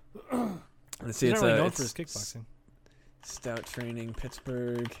 Let's see. He's It's not really known for his kickboxing. Stout Training,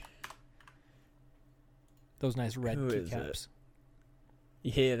 Pittsburgh. Those nice red keycaps.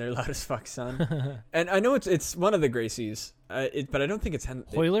 Yeah, they're loud as fuck, son. And I know it's one of the Gracies, but I don't think it's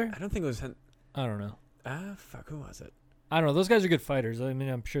Hoyler. I don't think it was I don't know. Fuck, who was it? I don't know. Those guys are good fighters. I mean,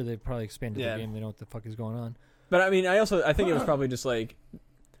 I'm sure they've probably expanded the game. They know what the fuck is going on. But I mean, I think it was probably just like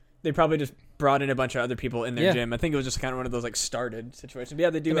they probably just brought in a bunch of other people in their gym. I think it was just kind of one of those like started situations. But yeah,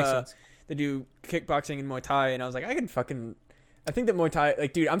 they do kickboxing and Muay Thai, and I was like, I think that Muay Thai,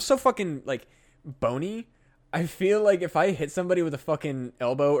 like, dude, I'm so fucking like bony. I feel like if I hit somebody with a fucking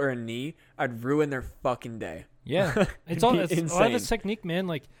elbow or a knee, I'd ruin their fucking day. Yeah, it's a lot of it's technique, man.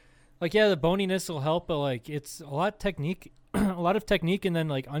 Like yeah, the boniness will help, but like it's a lot of technique, and then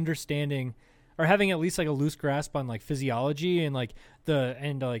like understanding or having at least like a loose grasp on like physiology and like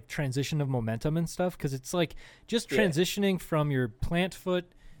like transition of momentum and stuff. Because it's like just transitioning from your plant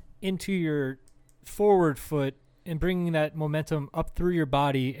foot into your forward foot and bringing that momentum up through your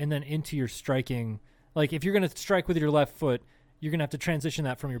body and then into your striking. Like, if you're going to strike with your left foot, you're going to have to transition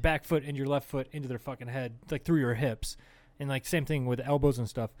that from your back foot and your left foot into their fucking head, like, through your hips. And, like, same thing with elbows and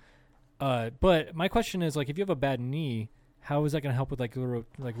stuff. But my question is, like, if you have a bad knee, how is that going to help with, like,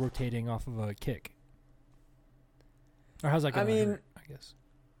 rotating off of a kick? Or how's that going to hurt, I guess?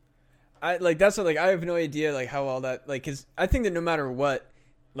 I have no idea, like, how all that, like, because I think that no matter what,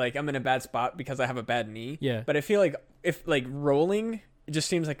 like, I'm in a bad spot because I have a bad knee. Yeah. But I feel like if, like, rolling, it just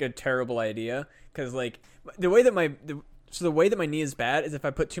seems like a terrible idea. Because, like, the way that my knee is bad is if I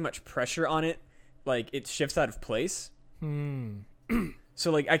put too much pressure on it, like, it shifts out of place.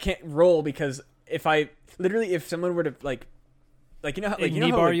 So, like, I can't roll because if someone were to, like you know how, like,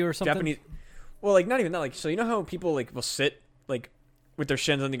 knee bar you or something? Japanese, well, like, not even that, like, so you know how people, like, will sit, like, with their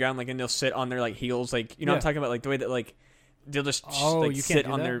shins on the ground, like, and they'll sit on their, like, heels, like, you know what I'm talking about, like, the way that, like, they'll just, you sit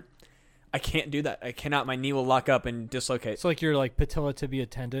on that? their... I can't do that. I cannot. My knee will lock up and dislocate. So, like, your, like, patella tibia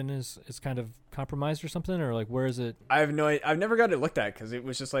tendon is kind of compromised or something? Or, like, where is it? I have no idea. I've never got it looked at because it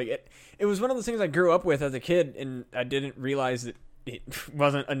was just, like... It was one of those things I grew up with as a kid, and I didn't realize that it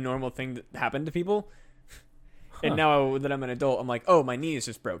wasn't a normal thing that happened to people. And now that I'm an adult, I'm like, oh, my knee is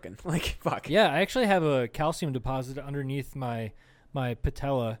just broken. Like, fuck. Yeah, I actually have a calcium deposit underneath my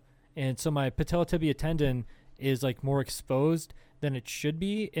patella. And so my patella tibia tendon is, like, more exposed than it should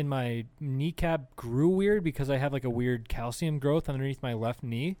be, and my kneecap grew weird because I have like a weird calcium growth underneath my left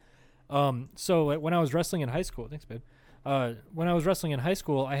knee. So when I was wrestling in high school, thanks, babe. When I was wrestling in high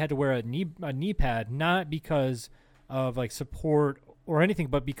school, I had to wear a knee pad, not because of like support or anything,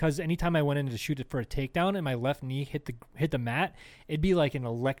 but because anytime I went in to shoot it for a takedown and my left knee hit the mat, it'd be like an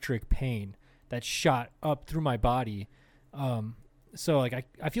electric pain that shot up through my body. So like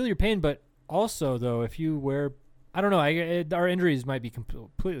I feel your pain, but also though, if you wear, I don't know, our injuries might be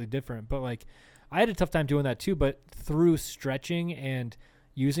completely different, but like I had a tough time doing that too, but through stretching and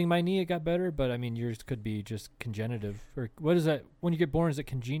using my knee, it got better. But I mean, yours could be just congenitive, or what is that? When you get born, is it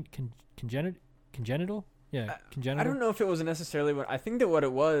congenital? Yeah, congenital. I don't know if it was necessarily what I think that what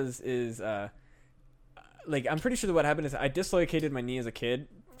it was is like I'm pretty sure that what happened is I dislocated my knee as a kid.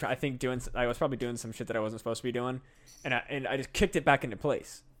 I think I was probably doing some shit that I wasn't supposed to be doing, and I just kicked it back into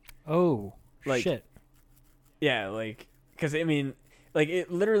place. Oh, like, shit. Yeah, like, because I mean, like,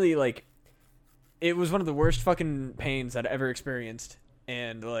 it literally, like, it was one of the worst fucking pains I'd ever experienced,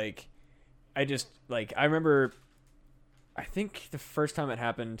 and like, I just, like, I remember, I think the first time it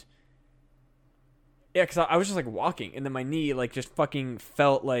happened, yeah, because I was just like walking, and then my knee like just fucking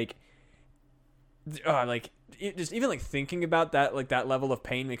felt like it just even like thinking about that, like that level of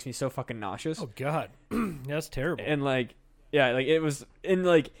pain makes me so fucking nauseous. Oh god. That's terrible. And like, yeah, like it was in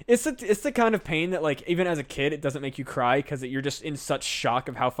like it's the kind of pain that like even as a kid it doesn't make you cry because you're just in such shock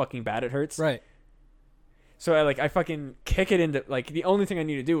of how fucking bad it hurts. Right. So I fucking kick it into like the only thing I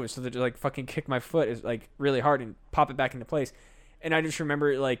need to do is so that like fucking kick my foot is like really hard and pop it back into place. And I just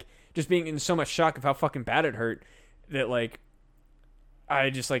remember like just being in so much shock of how fucking bad it hurt that like I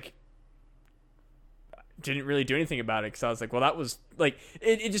just like didn't really do anything about it because I was like, well, that was like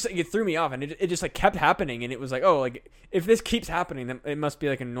it just like, it threw me off, and it just like kept happening, and it was like, oh, like if this keeps happening then it must be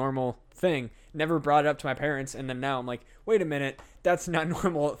like a normal thing. Never brought it up to my parents, and then now I'm like, wait a minute, that's not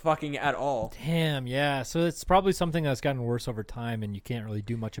normal fucking at all. Damn, yeah. So it's probably something that's gotten worse over time, and you can't really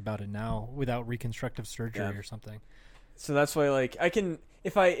do much about it now without reconstructive surgery or something. So that's why like I can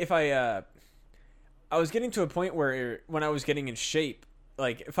if I was getting to a point where when I was getting in shape,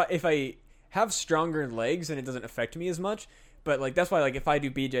 like if I have stronger legs and it doesn't affect me as much, but like that's why like if I do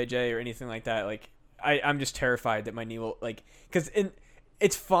BJJ or anything like that, like I'm just terrified that my knee will like because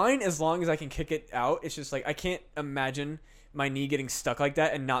it's fine as long as I can kick it out. It's just like I can't imagine my knee getting stuck like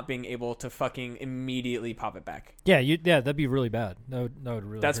that and not being able to fucking immediately pop it back. Yeah, that'd be really bad. That would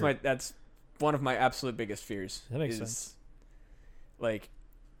really. That's one of my absolute biggest fears. That makes sense. Like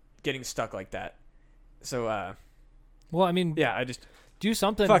getting stuck like that. So well, I mean, yeah, I just do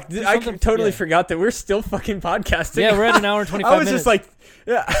something. Fuck, I totally forgot that we're still fucking podcasting. Yeah, we're at an hour and 25 minutes.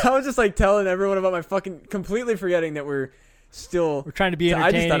 I was just like telling everyone about my fucking completely forgetting that we're trying to be entertaining.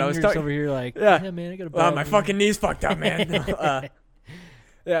 I just thought I was You're just over here like, yeah man, I got a my fucking knee's fucked up, man.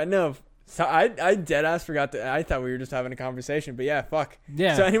 Yeah, no. So I dead ass forgot that. I thought we were just having a conversation, but yeah, fuck.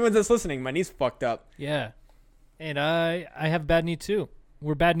 Yeah. So anyone that's listening, my knee's fucked up. Yeah, and I have bad knee too.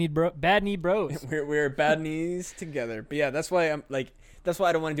 We're bad knee bros. We're bad knees together. But yeah, that's why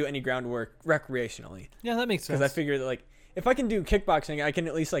I don't want to do any groundwork recreationally. Yeah, that makes sense. Because I figure that like if I can do kickboxing, I can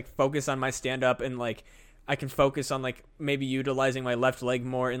at least like focus on my stand up and like I can focus on like maybe utilizing my left leg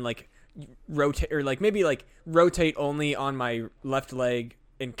more and like rotate or like maybe like rotate only on my left leg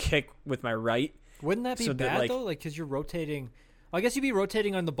and kick with my right. Wouldn't that be bad though? Like because you're rotating. I guess you'd be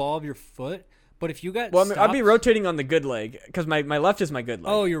rotating on the ball of your foot. But if you got I'd be rotating on the good leg because my left is my good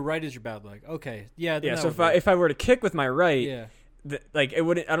leg. Oh, your right is your bad leg. Okay, yeah. Yeah. So if I were to kick with my right, like it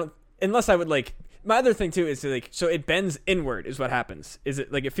wouldn't. I don't unless I would like. My other thing too is to, like so it bends inward is what happens. Is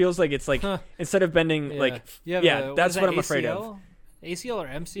it like it feels like it's like instead of bending like that's what I'm afraid of. ACL or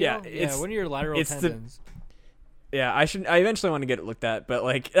MCL? Yeah, one of your lateral tendons. I eventually want to get it looked at, but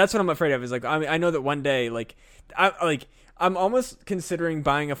like that's what I'm afraid of. Is like I know that one day like I'm almost considering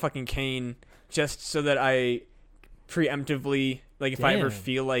buying a fucking cane. Just so that I preemptively, like, if I ever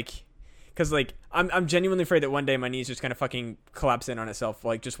feel like, because like I'm genuinely afraid that one day my knee's just gonna fucking collapse in on itself,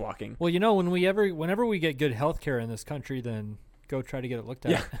 like just walking. Well, you know, whenever we get good healthcare in this country, then go try to get it looked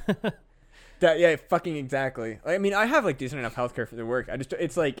at. Yeah, fucking exactly. I mean, I have like decent enough healthcure for the work.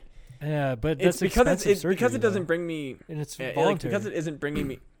 it's like, yeah, but that's it's because it doesn't bring me, and it's voluntary. Like, because it isn't bringing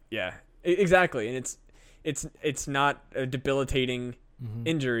me, exactly, and it's not a debilitating.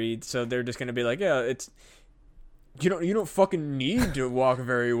 Injury, so they're just gonna be like, yeah, it's you don't fucking need to walk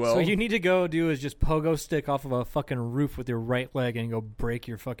very well. So you need to go do is just pogo stick off of a fucking roof with your right leg and go break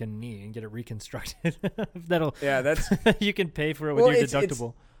your fucking knee and get it reconstructed. That's you can pay for it with your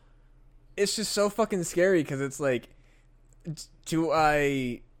deductible. It's just so fucking scary because it's like, do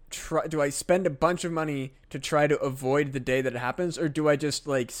I spend a bunch of money to try to avoid the day that it happens, or do I just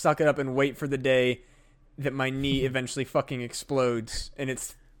like suck it up and wait for the day that my knee eventually fucking explodes and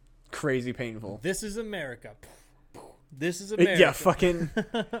it's crazy painful? This is America. This is America. Yeah, fucking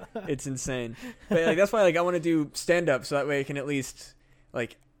it's insane. But like that's why like I want to do stand up so that way I can at least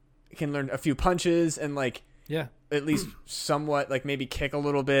like can learn a few punches and like at least somewhat like maybe kick a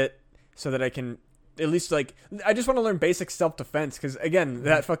little bit so that I can at least like I just want to learn basic self-defense because again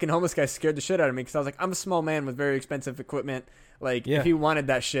that fucking homeless guy scared the shit out of me because I was like I'm a small man with very expensive equipment. Like if he wanted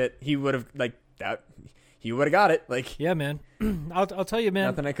that shit he would have like that. He would have got it. Like, yeah, man. I'll tell you, man.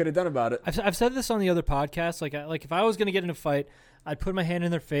 Nothing I could have done about it. I've said this on the other podcast. Like if I was going to get in a fight, I'd put my hand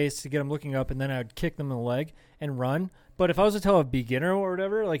in their face to get them looking up, and then I'd kick them in the leg and run. But if I was to tell a beginner or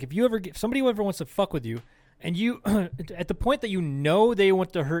whatever, like if somebody ever wants to fuck with you, and you at the point that you know they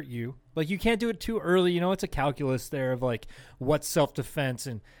want to hurt you, like you can't do it too early. It's a calculus there of like what's self-defense,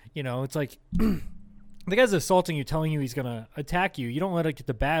 and it's like the guy's assaulting you, telling you he's gonna attack you. You don't let it get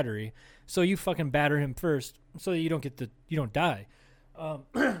the battery, so you fucking batter him first, so that you don't die.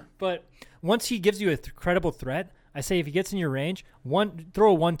 But once he gives you a credible threat, I say if he gets in your range,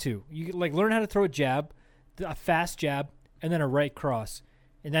 throw a 1-2. You like learn how to throw a jab, a fast jab, and then a right cross,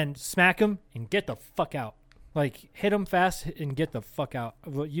 and then smack him and get the fuck out. Like hit him fast and get the fuck out.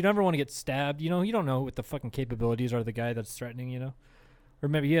 You never want to get stabbed. You don't know what the fucking capabilities are of the guy that's threatening. Or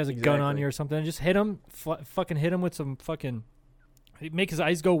maybe he has a gun on you or something. Just hit him, fucking hit him with some fucking, make his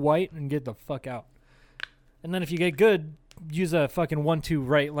eyes go white and get the fuck out. And then if you get good, use a fucking 1-2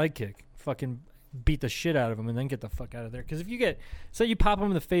 right leg kick. Fucking beat the shit out of him and then get the fuck out of there. Because if you you pop them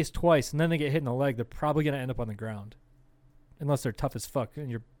in the face twice and then they get hit in the leg, they're probably going to end up on the ground. Unless they're tough as fuck, and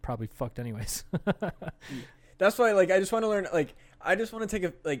you're probably fucked anyways. That's why, like, I just want to learn, like, I just want to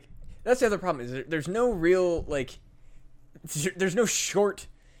take that's the other problem, is there's no real, like, there's no short,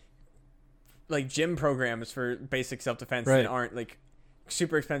 like, gym programs for basic self-defense that aren't, like,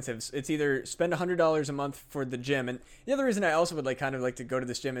 super expensive. It's either spend $100 a month for the gym, and the other reason I also would, like, kind of like to go to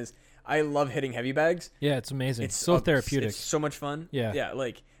this gym is I love hitting heavy bags. Yeah, it's amazing. It's so therapeutic. It's so much fun. Yeah. Yeah,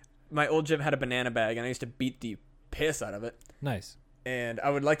 like, my old gym had a banana bag, and I used to beat the piss out of it. Nice. And I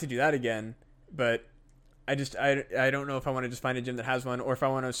would like to do that again, but I don't know if I want to just find a gym that has one, or if I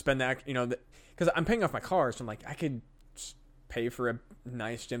want to spend that, because I'm paying off my car, so I'm like, I could just pay for a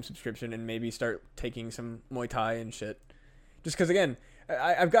nice gym subscription and maybe start taking some Muay Thai and shit. Just because, again,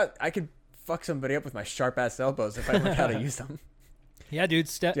 I could fuck somebody up with my sharp ass elbows if I learned how to use them. Yeah, dude,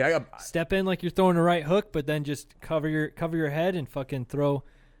 step in like you're throwing a right hook, but then just cover your head and fucking throw.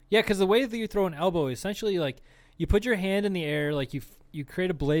 Yeah, because the way that you throw an elbow, essentially, like you put your hand in the air, like you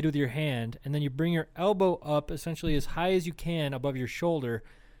create a blade with your hand, and then you bring your elbow up essentially as high as you can above your shoulder,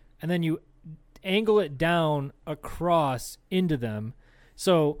 and then you angle it down across into them.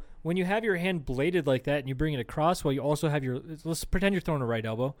 So when you have your hand bladed like that and you bring it across, while you also have let's pretend you're throwing a right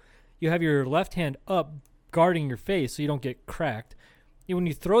elbow, you have your left hand up guarding your face so you don't get cracked. And when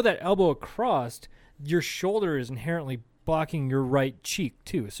you throw that elbow across, your shoulder is inherently blocking your right cheek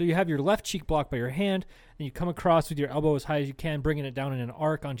too. So you have your left cheek blocked by your hand, and you come across with your elbow as high as you can, bringing it down in an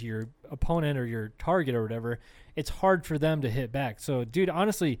arc onto your opponent or your target or whatever. It's hard for them to hit back. So, dude,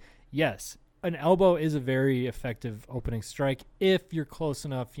 honestly, yes, an elbow is a very effective opening strike if you're close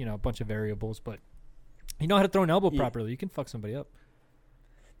enough, a bunch of variables, but you know how to throw an elbow properly, you can fuck somebody up.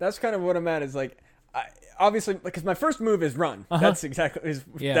 That's kind of what I'm at, is like, obviously, because my first move is run. Uh-huh. That's exactly,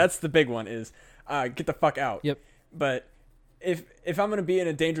 that's the big one, is get the fuck out. Yep. But if I'm going to be in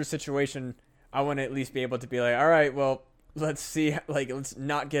a dangerous situation, I want to at least be able to be like, all right, well, let's see, like, let's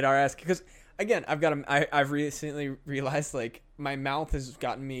not get our ass, because again, I've recently realized, like, my mouth has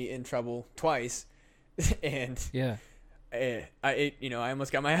gotten me in trouble twice, and yeah, I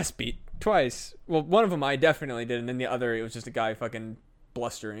almost got my ass beat twice. Well, one of them I definitely did, and then the other, it was just a guy fucking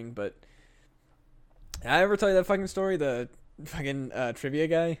blustering. But did I ever tell you that fucking story, the fucking trivia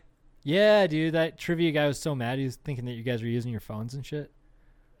guy? Yeah, dude, that trivia guy was so mad. He was thinking that you guys were using your phones and shit.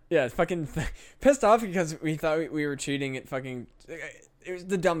 Yeah, fucking pissed off because we thought we were cheating at fucking. It was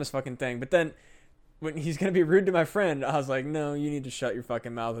the dumbest fucking thing. But then when he's gonna be rude to my friend, I was like, no, you need to shut your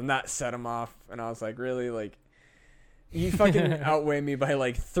fucking mouth, and that set him off. And I was like, really, like, you fucking outweigh me by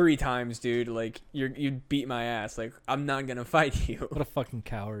like 3 times, dude. Like, you beat my ass. Like, I'm not gonna fight you. What a fucking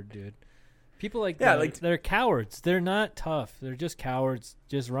coward, dude. People like that, like, they're cowards. They're not tough. They're just cowards,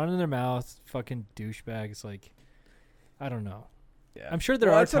 just running their mouths, fucking douchebags. Like, I don't know. Yeah, I'm sure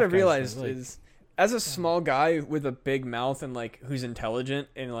there are. That's what I realized guys, is, as a small guy with a big mouth and like who's intelligent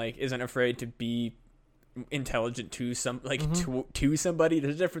and like isn't afraid to be intelligent to to somebody.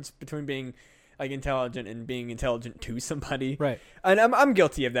 There's a difference between being like intelligent and being intelligent to somebody. Right. And I'm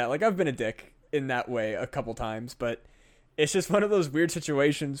guilty of that. Like, I've been a dick in that way a couple times, but it's just one of those weird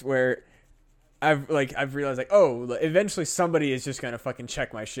situations where I've realized, like, oh, eventually somebody is just gonna fucking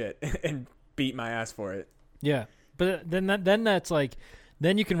check my shit and beat my ass for it. Yeah, but then that's like,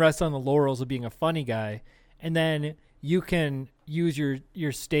 then you can rest on the laurels of being a funny guy, and then you can use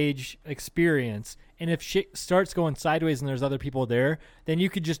your stage experience. And if shit starts going sideways and there's other people there, then you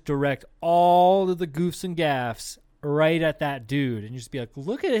could just direct all of the goofs and gaffs right at that dude, and just be like,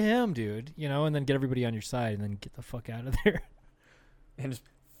 look at him, dude, and then get everybody on your side, and then get the fuck out of there. And just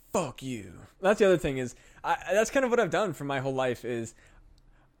fuck you. That's the other thing is, that's kind of what I've done for my whole life is,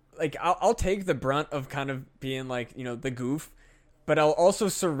 like, I'll take the brunt of kind of being like, the goof, but I'll also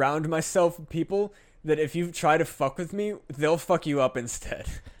surround myself with people that if you try to fuck with me, they'll fuck you up instead.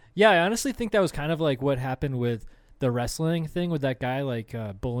 Yeah, I honestly think that was kind of like what happened with the wrestling thing with that guy like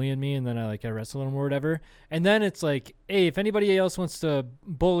bullying me, and then I wrestled him or whatever. And then it's like, hey, if anybody else wants to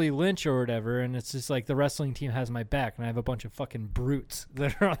bully Lynch or whatever, and it's just like the wrestling team has my back, and I have a bunch of fucking brutes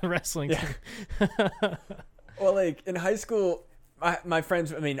that are on the wrestling team. Well, like in high school, my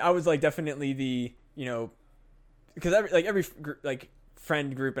friends. I mean, I was like definitely the because every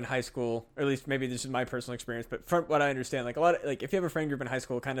friend group in high school, or at least maybe this is my personal experience, but from what I understand, like a lot of like if you have a friend group in high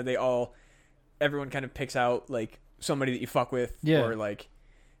school, kind of everyone kind of picks out like somebody that you fuck with, or like,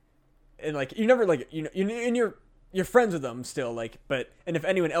 and like you never like and you're friends with them still, like, and if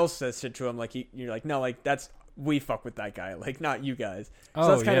anyone else says shit to them, like you're like, no, like we fuck with that guy, like not you guys. So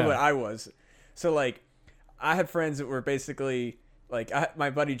that's kind of what I was. So like I had friends that were basically like my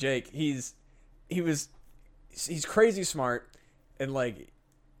buddy Jake. He's crazy smart, and like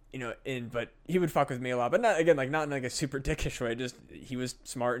but he would fuck with me a lot, but not in like a super dickish way. Just he was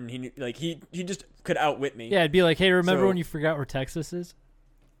smart, and he just could outwit me. Yeah, it'd be like, hey, remember when you forgot where Texas is?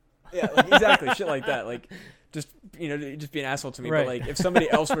 Yeah, like, exactly, shit like that. Like just just be an asshole to me. Right. But like if somebody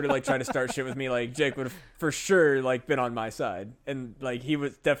else were to like try to start shit with me, like Jake would have for sure like been on my side, and like he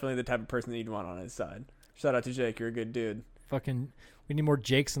was definitely the type of person that you'd want on his side. Shout out to Jake, you're a good dude. Fucking. We need more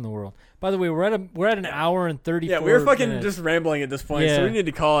Jakes in the world. By the way, we're at an hour and 34 Yeah, we're fucking minutes. just rambling at this point, so we need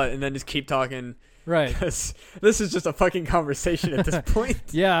to call it and then just keep talking. Right. This is just a fucking conversation at this point.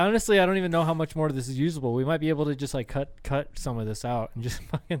 Yeah, honestly, I don't even know how much more of this is usable. We might be able to just like cut some of this out and just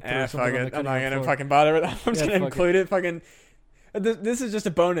fucking throw something on the I'm not gonna floor. fucking bother with that. I'm just gonna include it. Fucking. This is just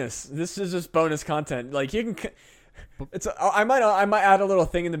a bonus. This is just bonus content. Like you can. I might add a little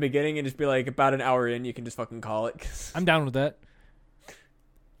thing in the beginning and just be like about an hour in, you can just fucking call it. I'm down with that.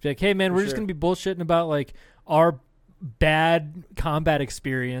 Be like, hey man, we're just gonna be bullshitting about like our bad combat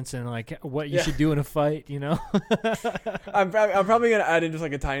experience and like what you should do in a fight, I'm probably gonna add in just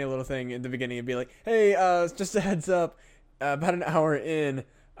like a tiny little thing in the beginning and be like, hey, just a heads up, about an hour in,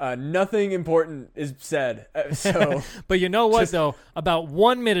 nothing important is said. So, but you know what though? About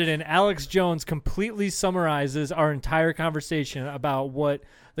 1 minute in, Alex Jones completely summarizes our entire conversation about what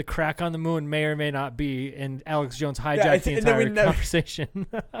the crack on the moon may or may not be, and Alex Jones hijacked the entire conversation.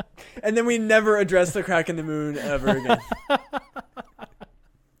 And then we never address the crack in the moon ever again.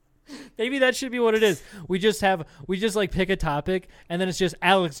 Maybe that should be what it is. We just like pick a topic, and then it's just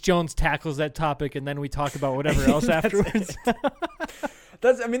Alex Jones tackles that topic, and then we talk about whatever else afterwards.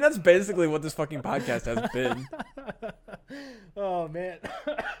 That's basically what this fucking podcast has been. Oh man.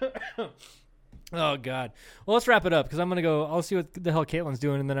 Oh god. Well, let's wrap it up because I'm gonna go. I'll see what the hell Caitlin's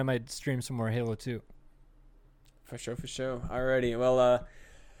doing, and then I might stream some more Halo 2. For sure. Alrighty. Well,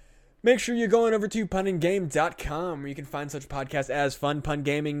 make sure you're going over to punandgame.com where you can find such podcasts as Fun Pun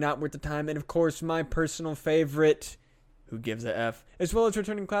Gaming, Not Worth the Time, and of course my personal favorite, Who Gives a F, as well as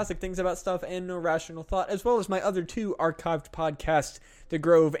returning classic things about stuff and No Rational Thought, as well as my other two archived podcasts, The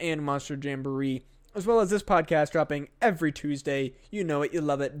Grove and Monster Jamboree, as well as this podcast dropping every Tuesday. You know it, you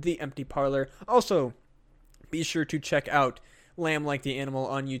love it, The Empty Parlor. Also, be sure to check out Lamb Like the Animal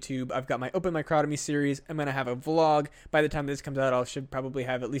on YouTube. I've got my Open Microtomy series. I'm going to have a vlog. By the time this comes out, I should probably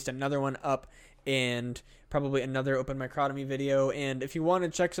have at least another one up and probably another Open Microtomy video. And if you want to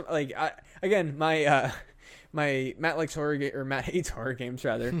check some, my Matt likes horror or Matt hates horror games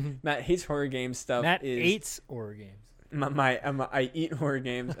rather. Matt hates horror games stuff. Matt hates horror games. I eat horror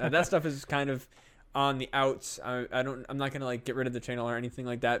games. That stuff is kind of on the outs. I'm not gonna like get rid of the channel or anything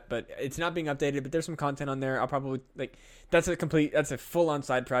like that, but it's not being updated. But there's some content on there. I'll probably that's a full on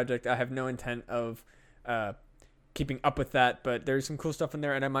side project. I have no intent of keeping up with that, but there's some cool stuff in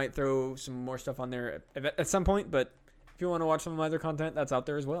there, and I might throw some more stuff on there at some point. But if you want to watch some of my other content, that's out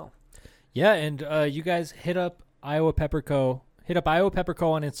there as well. Yeah, and you guys hit up Iowa Pepper Co. Hit up Iowa Pepper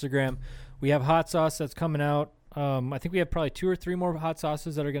Co. on Instagram. We have hot sauce that's coming out. I think we have probably 2 or 3 more hot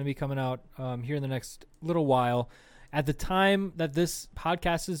sauces that are going to be coming out here in the next little while. At the time that this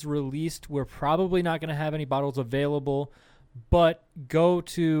podcast is released, we're probably not going to have any bottles available, but go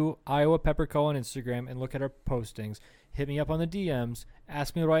to Iowa Pepper Co. on Instagram and look at our postings. Hit me up on the DMs.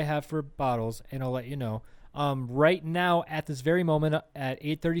 Ask me what I have for bottles, and I'll let you know. Right now, at this very moment, at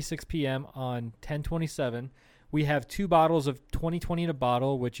 8:36 p.m. on 10/27, we have 2 bottles of 2020 in a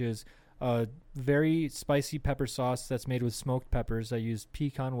bottle, which is very spicy pepper sauce that's made with smoked peppers. I used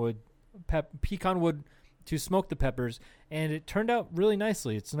pecan wood to smoke the peppers, and it turned out really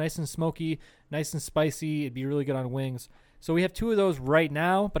nicely. It's nice and smoky, nice and spicy. It'd be really good on wings. So we have 2 of those right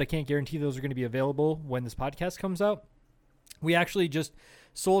now, but I can't guarantee those are going to be available when this podcast comes out. We actually just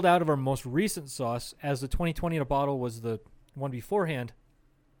sold out of our most recent sauce, as the 2020 in a bottle was the one beforehand,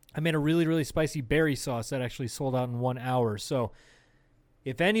 I made a really, really spicy berry sauce that actually sold out in 1 hour. So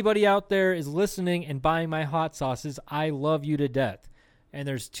if anybody out there is listening and buying my hot sauces, I love you to death. And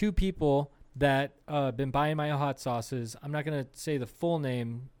there's 2 people that have been buying my hot sauces. I'm not going to say the full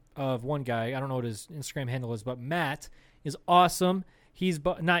name of one guy. I don't know what his Instagram handle is, but Matt is awesome. He's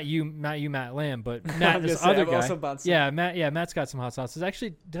not you, Matt Lamb, but Matt, this other guy. Yeah, Matt. Yeah, Matt's got some hot sauces.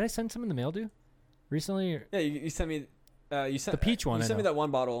 Actually, did I send some in the mail, dude? Recently? Yeah, you sent me. You sent the peach one. You sent me that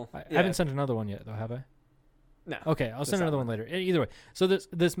one bottle. I haven't sent another one yet, though. Have I? No. Okay, I'll send another one later. Either way, so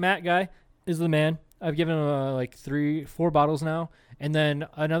this Matt guy is the man. I've given him like 3-4 bottles now, and then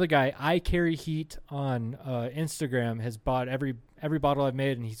another guy, I Carry Heat on Instagram, has bought every bottle I've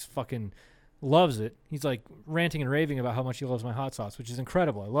made, and he's fucking loves it. He's like ranting and raving about how much he loves my hot sauce, which is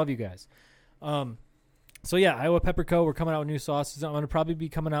incredible. I love you guys. So yeah, Iowa Pepper Co. We're coming out with new sauces. I'm gonna probably be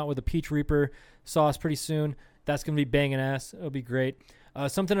coming out with a Peach Reaper sauce pretty soon. That's gonna be banging ass. It'll be great.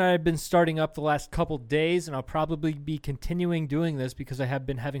 Something that I've been starting up the last couple days, and I'll probably be continuing doing this because I have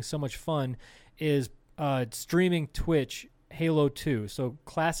been having so much fun, is streaming Twitch Halo 2. So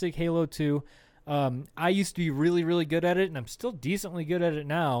classic Halo 2. I used to be really, really good at it, and I'm still decently good at it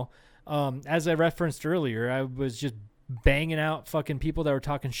now. As I referenced earlier, I was just banging out fucking people that were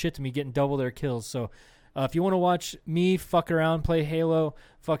talking shit to me, getting double their kills. So if you want to watch me fuck around, play Halo,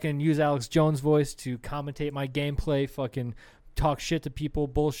 fucking use Alex Jones' voice to commentate my gameplay, fucking talk shit to people,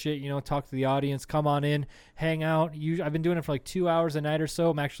 bullshit, talk to the audience, come on in, hang out. I've been doing it for like 2 hours a night or so.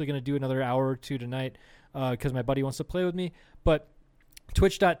 I'm actually going to do another hour or 2 tonight because my buddy wants to play with me. But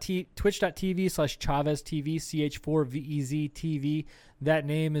twitch.tv/Chavez TV, CH4VEZ TV. That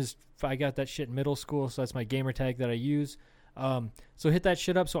name is, I got that shit in middle school, so that's my gamer tag that I use. So hit that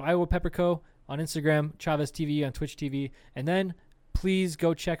shit up. So Iowa Pepper Co. on Instagram, Chavez TV on Twitch TV. And then please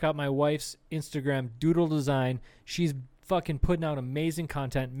go check out my wife's Instagram, Doodle Design. She's fucking putting out amazing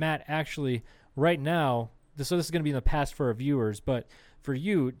content. Matt, actually, right now, so this is going to be in the past for our viewers, but for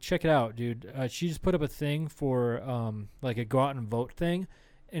you, check it out, dude. She just put up a thing for like a go out and vote thing,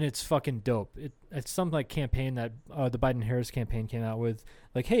 and it's fucking dope. It's some like campaign that the Biden-Harris campaign came out with.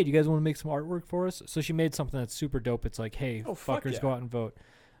 Like, hey, do you guys want to make some artwork for us? So she made something that's super dope. It's like, hey, fuckers, go out and vote.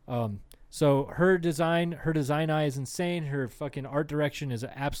 So her design eye is insane. Her fucking art direction is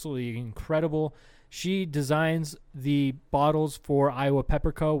absolutely incredible. She designs the bottles for Iowa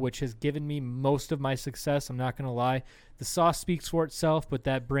Pepper Co., which has given me most of my success. I'm not going to lie. The sauce speaks for itself, but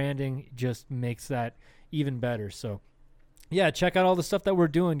that branding just makes that even better. So, yeah, check out all the stuff that we're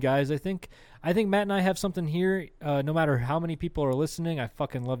doing, guys. I think Matt and I have something here. No matter how many people are listening, I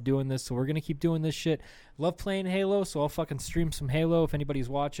fucking love doing this. So we're going to keep doing this shit. Love playing Halo, so I'll fucking stream some Halo if anybody's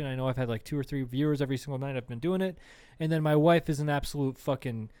watching. I know I've had like 2 or 3 viewers every single night I've been doing it. And then my wife is an absolute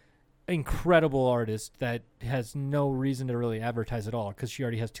fucking incredible artist that has no reason to really advertise at all because she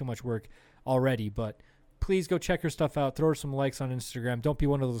already has too much work already. But please go check her stuff out. Throw her some likes on Instagram. Don't be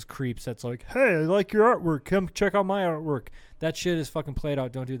one of those creeps that's like, hey, I like your artwork. Come check out my artwork. That shit is fucking played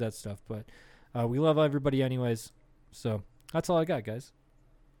out. Don't do that stuff. But we love everybody anyways. So that's all I got, guys.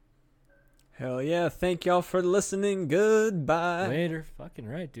 Hell yeah. Thank y'all for listening. Goodbye. Later. Fucking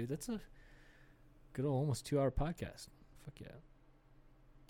right, dude. That's a good old almost 2-hour podcast. Fuck yeah.